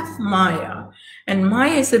we have Maya, and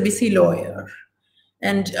Maya is a busy lawyer,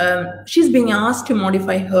 and she's being asked to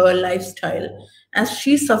modify her lifestyle as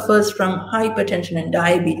she suffers from hypertension and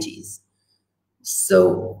diabetes.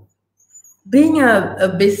 So being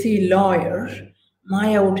a busy lawyer,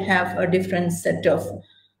 Maya would have a different set of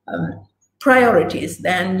priorities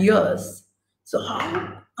than yours. So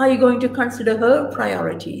how are you going to consider her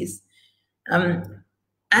priorities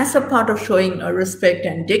as a part of showing respect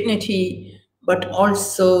and dignity, but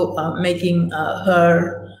also making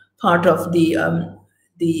her part of the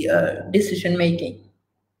decision making?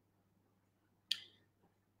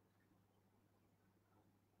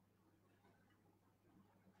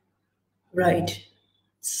 Right.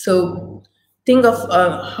 So think of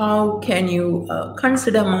how can you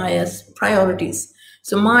consider Maya's priorities.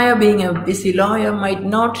 So Maya, being a busy lawyer, might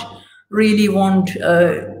not really want,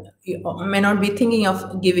 may not be thinking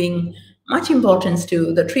of giving much importance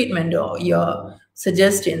to the treatment or your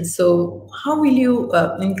suggestions. So how will you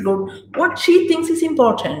include what she thinks is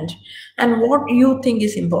important and what you think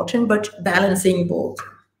is important, but balancing both?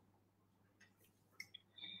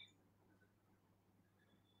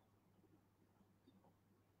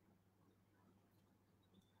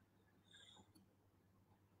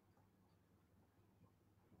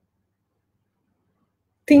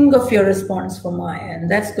 Think of your response for Maya, and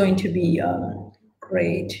that's going to be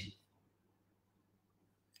great.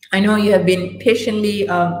 I know you have been patiently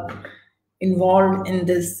involved in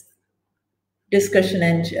this discussion,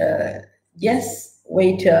 and yes,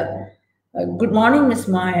 waiter. Good morning, Miss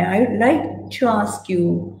Maya. I would like to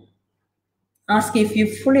ask if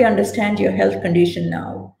you fully understand your health condition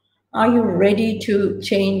now. Are you ready to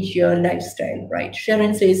change your lifestyle? Right.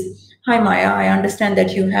 Sharon says, "Hi, Maya. I understand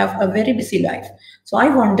that you have a very busy life. So I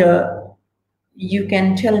wonder, you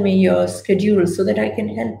can tell me your schedule so that I can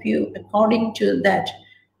help you according to that."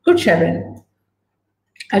 Good, Sharon.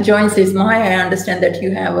 Joyce says, "Maya, I understand that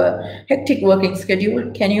you have a hectic working schedule.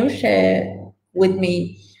 Can you share with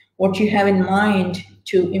me what you have in mind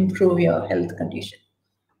to improve your health condition?"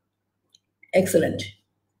 Excellent.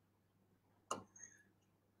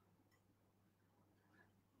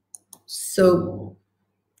 So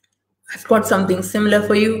I've got something similar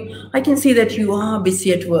for you. I can see that you are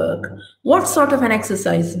busy at work. What sort of an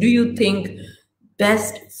exercise do you think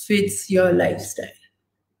best fits your lifestyle?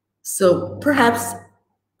 So perhaps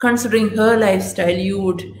considering her lifestyle, you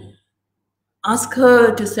would ask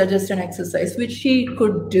her to suggest an exercise which she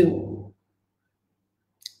could do.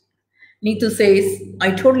 Neetu says,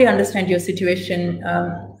 "I totally understand your situation,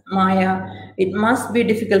 Maya. It must be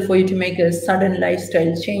difficult for you to make a sudden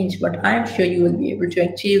lifestyle change, but I am sure you will be able to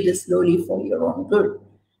achieve this slowly for your own good."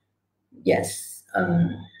 Yes.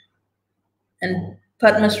 And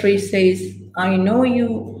Padmasree says, "I know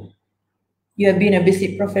you have been a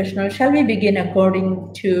busy professional. Shall we begin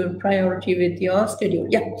according to priority with your schedule?"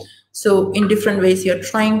 Yeah. So in different ways, you're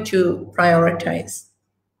trying to prioritize,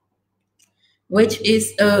 which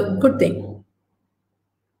is a good thing.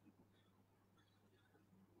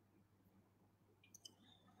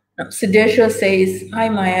 Siddheshwar says, "Hi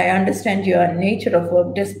Maya, I understand your nature of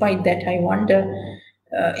work. Despite that, I wonder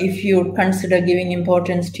if you consider giving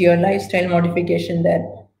importance to your lifestyle modification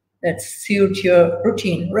that suit your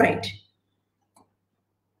routine, right?"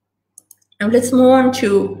 Now let's move on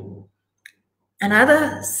to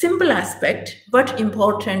another simple aspect, but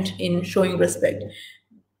important in showing respect.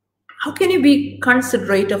 How can you be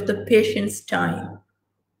considerate of the patient's time?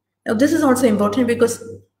 Now this is also important because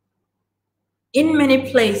in many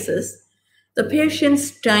places, the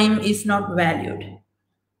patient's time is not valued.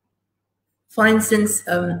 For instance,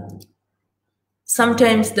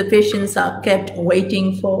 sometimes the patients are kept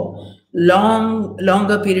waiting for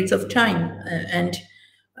longer periods of time, and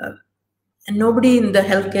nobody in the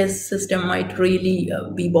healthcare system might really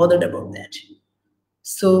be bothered about that.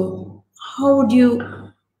 So how would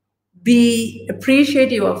you be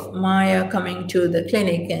appreciative of Maya coming to the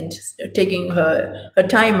clinic and taking her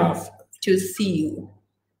time off to see you?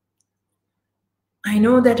 I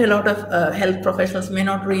know that a lot of health professionals may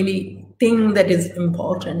not really think that is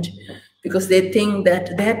important because they think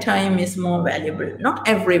that their time is more valuable. Not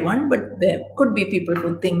everyone, but there could be people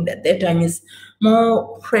who think that their time is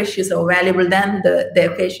more precious or valuable than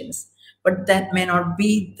their patients. But that may not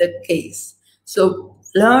be the case. So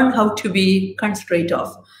learn how to be considerate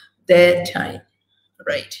of their time,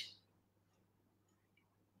 right?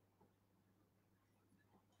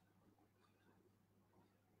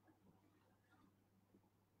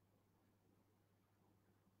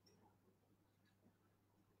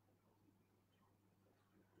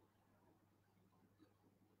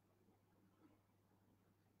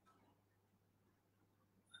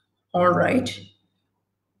 All right.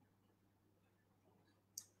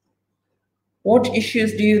 What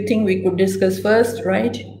issues do you think we could discuss first,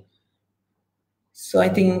 right? So I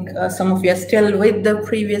think some of you are still with the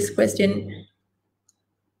previous question.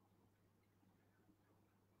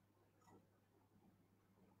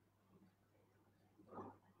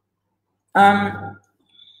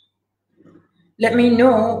 Let me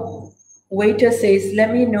know, waiter says,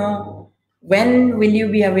 let me know when will you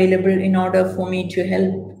be available in order for me to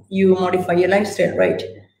help you modify your lifestyle, right?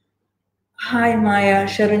 Hi Maya,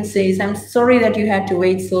 Sharon says, I'm sorry that you had to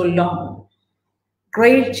wait so long.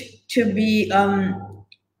 Great to be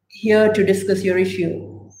here to discuss your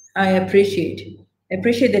issue. I appreciate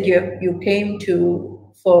that you came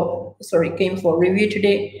for review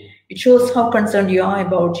today. It shows how concerned you are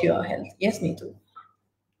about your health. Yes, Neetu.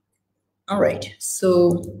 All right.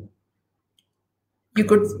 So you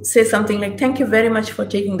could say something like, thank you very much for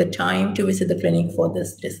taking the time to visit the clinic for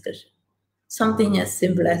this discussion. Something as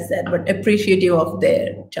simple as that, but appreciative of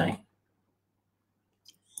their time.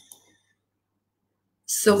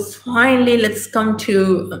 So finally, let's come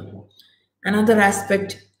to another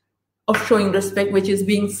aspect of showing respect, which is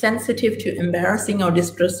being sensitive to embarrassing or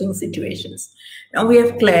distressing situations. Now we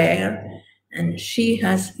have Claire, and she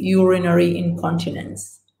has urinary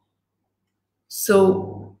incontinence.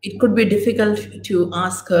 So it could be difficult to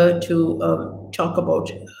ask her to talk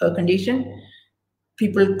about her condition.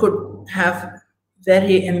 People could have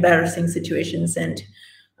very embarrassing situations, and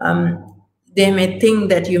they may think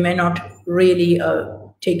that you may not really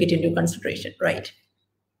take it into consideration, right?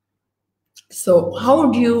 So how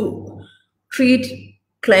would you treat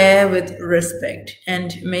Claire with respect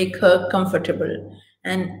and make her comfortable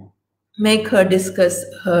and make her discuss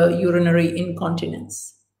her urinary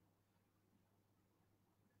incontinence?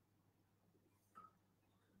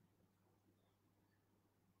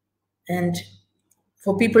 And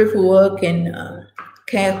for people who work in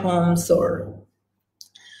care homes or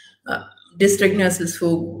district nurses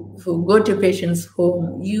who go to patients'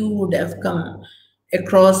 home, you would have come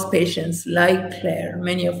across patients like Claire,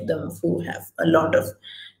 many of them who have a lot of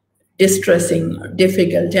distressing,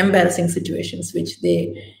 difficult, embarrassing situations which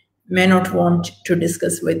they may not want to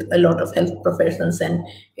discuss with a lot of health professionals. And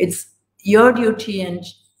it's your duty and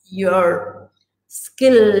your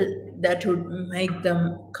skill that would make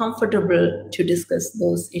them comfortable to discuss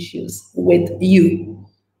those issues with you.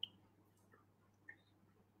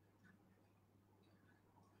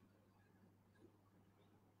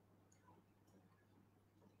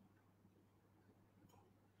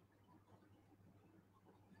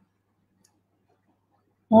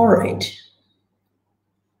 All right.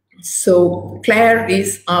 So Claire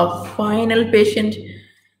is our final patient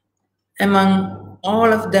among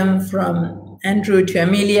all of them, from Andrew to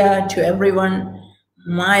Amelia to everyone,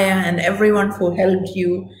 Maya and everyone who helped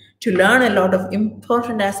you to learn a lot of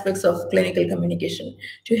important aspects of clinical communication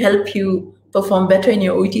to help you perform better in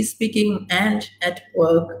your OET speaking and at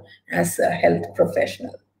work as a health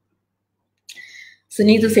professional.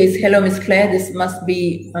 Sunita says, hello, Miss Claire, this must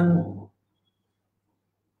be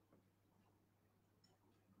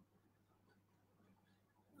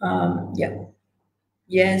Yeah.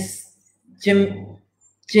 Yes.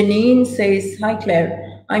 Janine says, "Hi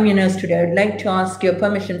Claire, I'm your nurse today. I'd like to ask your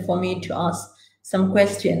permission for me to ask some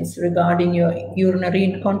questions regarding your urinary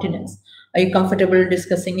incontinence. Are you comfortable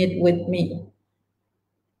discussing it with me?"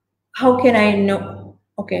 How can I know?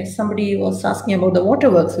 Okay, somebody was asking about the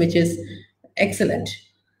waterworks, which is excellent.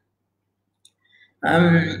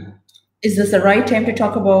 Is this the right time to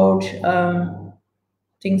talk about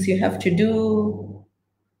things you have to do?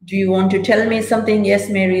 Do you want to tell me something? Yes,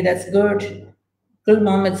 Mary, that's good. Gul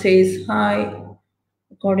Mohammed says, "Hi.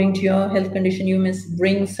 According to your health condition, you must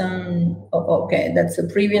bring some." Oh, okay, that's the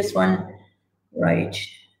previous one. Right.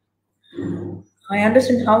 I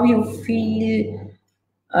understand how you feel.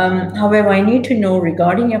 However, I need to know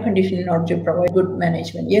regarding your condition in order to provide good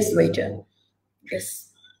management. Yes, waiter.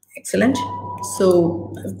 Yes. Excellent.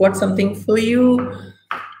 So I've got something for you.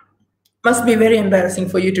 Must be very embarrassing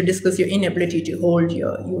for you to discuss your inability to hold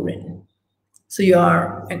your urine. So you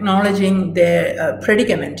are acknowledging their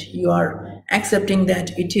predicament. You are accepting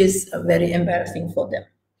that it is very embarrassing for them.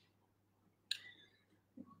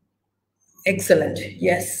 Excellent.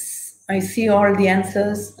 Yes, I see all the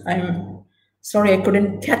answers. I'm sorry I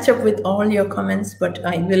couldn't catch up with all your comments, but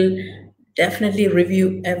I will definitely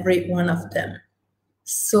review every one of them.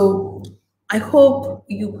 So I hope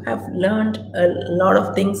you have learned a lot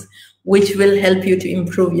of things which will help you to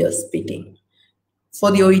improve your speaking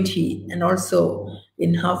for the OET, and also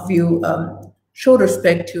in how you show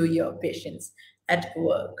respect to your patients at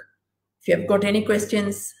work. If you have got any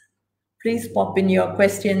questions, please pop in your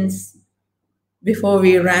questions before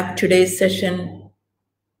we wrap today's session.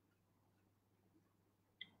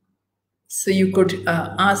 So you could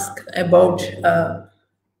ask about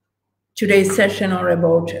today's session or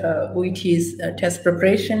about OET's test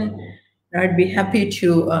preparation. I'd be happy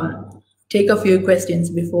to take a few questions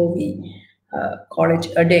before we call it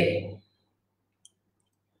a day.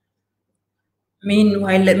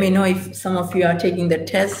 Meanwhile, let me know if some of you are taking the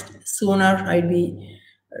test sooner. I'd be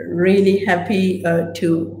really happy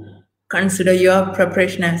to consider your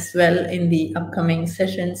preparation as well in the upcoming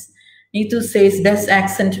sessions. Neetu says, "Does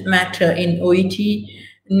accent matter in OET?"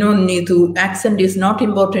 No, Neetu, accent is not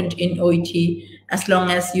important in OET as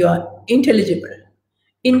long as you are intelligible.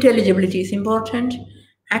 Intelligibility is important,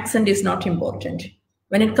 accent is not important.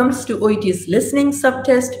 When it comes to OET's listening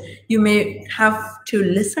subtest, you may have to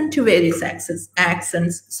listen to various accents,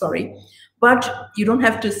 but you don't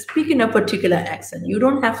have to speak in a particular accent. You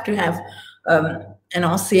don't have to have an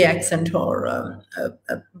Aussie accent or a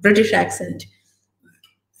British accent,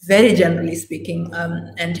 very generally speaking.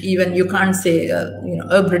 And even you can't say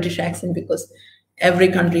a British accent, because every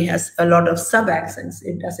country has a lot of sub-accents.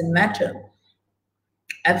 It doesn't matter.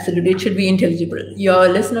 Absolutely, it should be intelligible. Your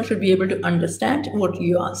listener should be able to understand what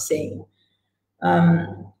you are saying.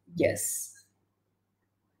 Yes.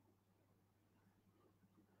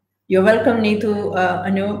 You're welcome, Neetu.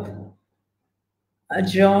 Anup.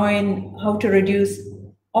 Join how to reduce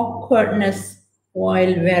awkwardness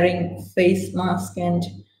while wearing face mask and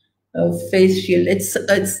face shield.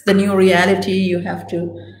 It's the new reality. You have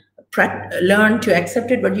to learn to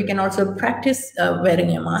accept it, but you can also practice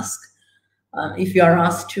wearing a mask. If you are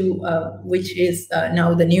asked to, which is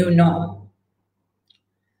now the new norm.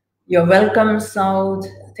 You're welcome, South.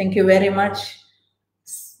 Thank you very much,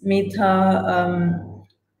 Smita.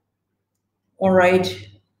 All right.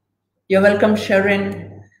 You're welcome,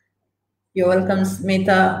 Sharon. You're welcome,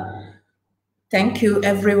 Smita. Thank you,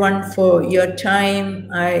 everyone, for your time.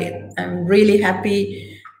 I am really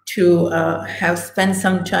happy to have spent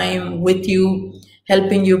some time with you,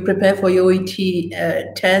 helping you prepare for your OET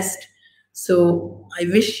test. So I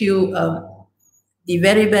wish you the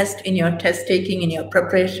very best in your test taking, in your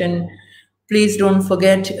preparation. Please don't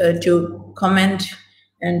forget to comment.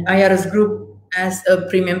 And IRS Group, as a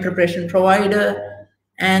premium preparation provider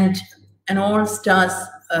and an All Stars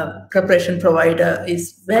preparation provider,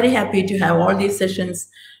 is very happy to have all these sessions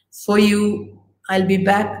for you. I'll be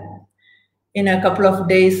back in a couple of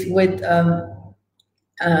days with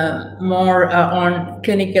more on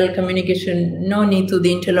clinical communication. No need to,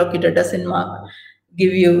 the interlocutor doesn't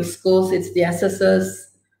give you scores, it's the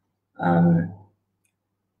assessors.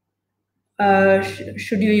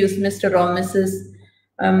 Should you use Mr. or Mrs.?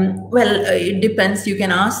 Well, it depends. You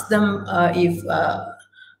can ask them if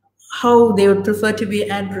how they would prefer to be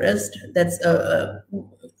addressed. That's a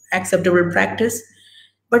acceptable practice.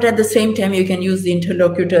 But at the same time, you can use the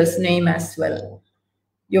interlocutor's name as well.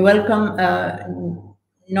 You're welcome,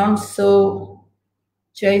 Nonso,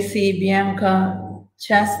 JC, Bianca,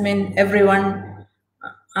 Jasmine, everyone.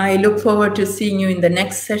 I look forward to seeing you in the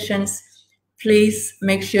next sessions. Please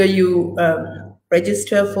make sure you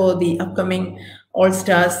register for the upcoming All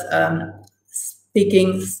Stars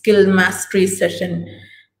Speaking Skill Mastery session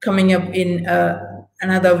coming up in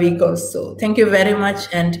another week or so. Thank you very much,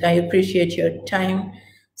 and I appreciate your time.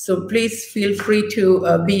 So please feel free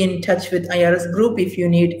to be in touch with IRS Group if you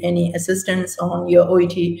need any assistance on your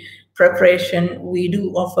OET preparation. We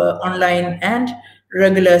do offer online and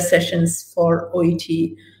regular sessions for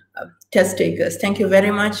OET test takers. Thank you very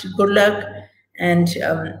much. Good luck, and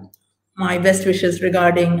my best wishes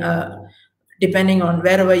regarding depending on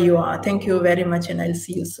wherever you are. Thank you very much, and I'll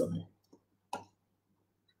see you soon.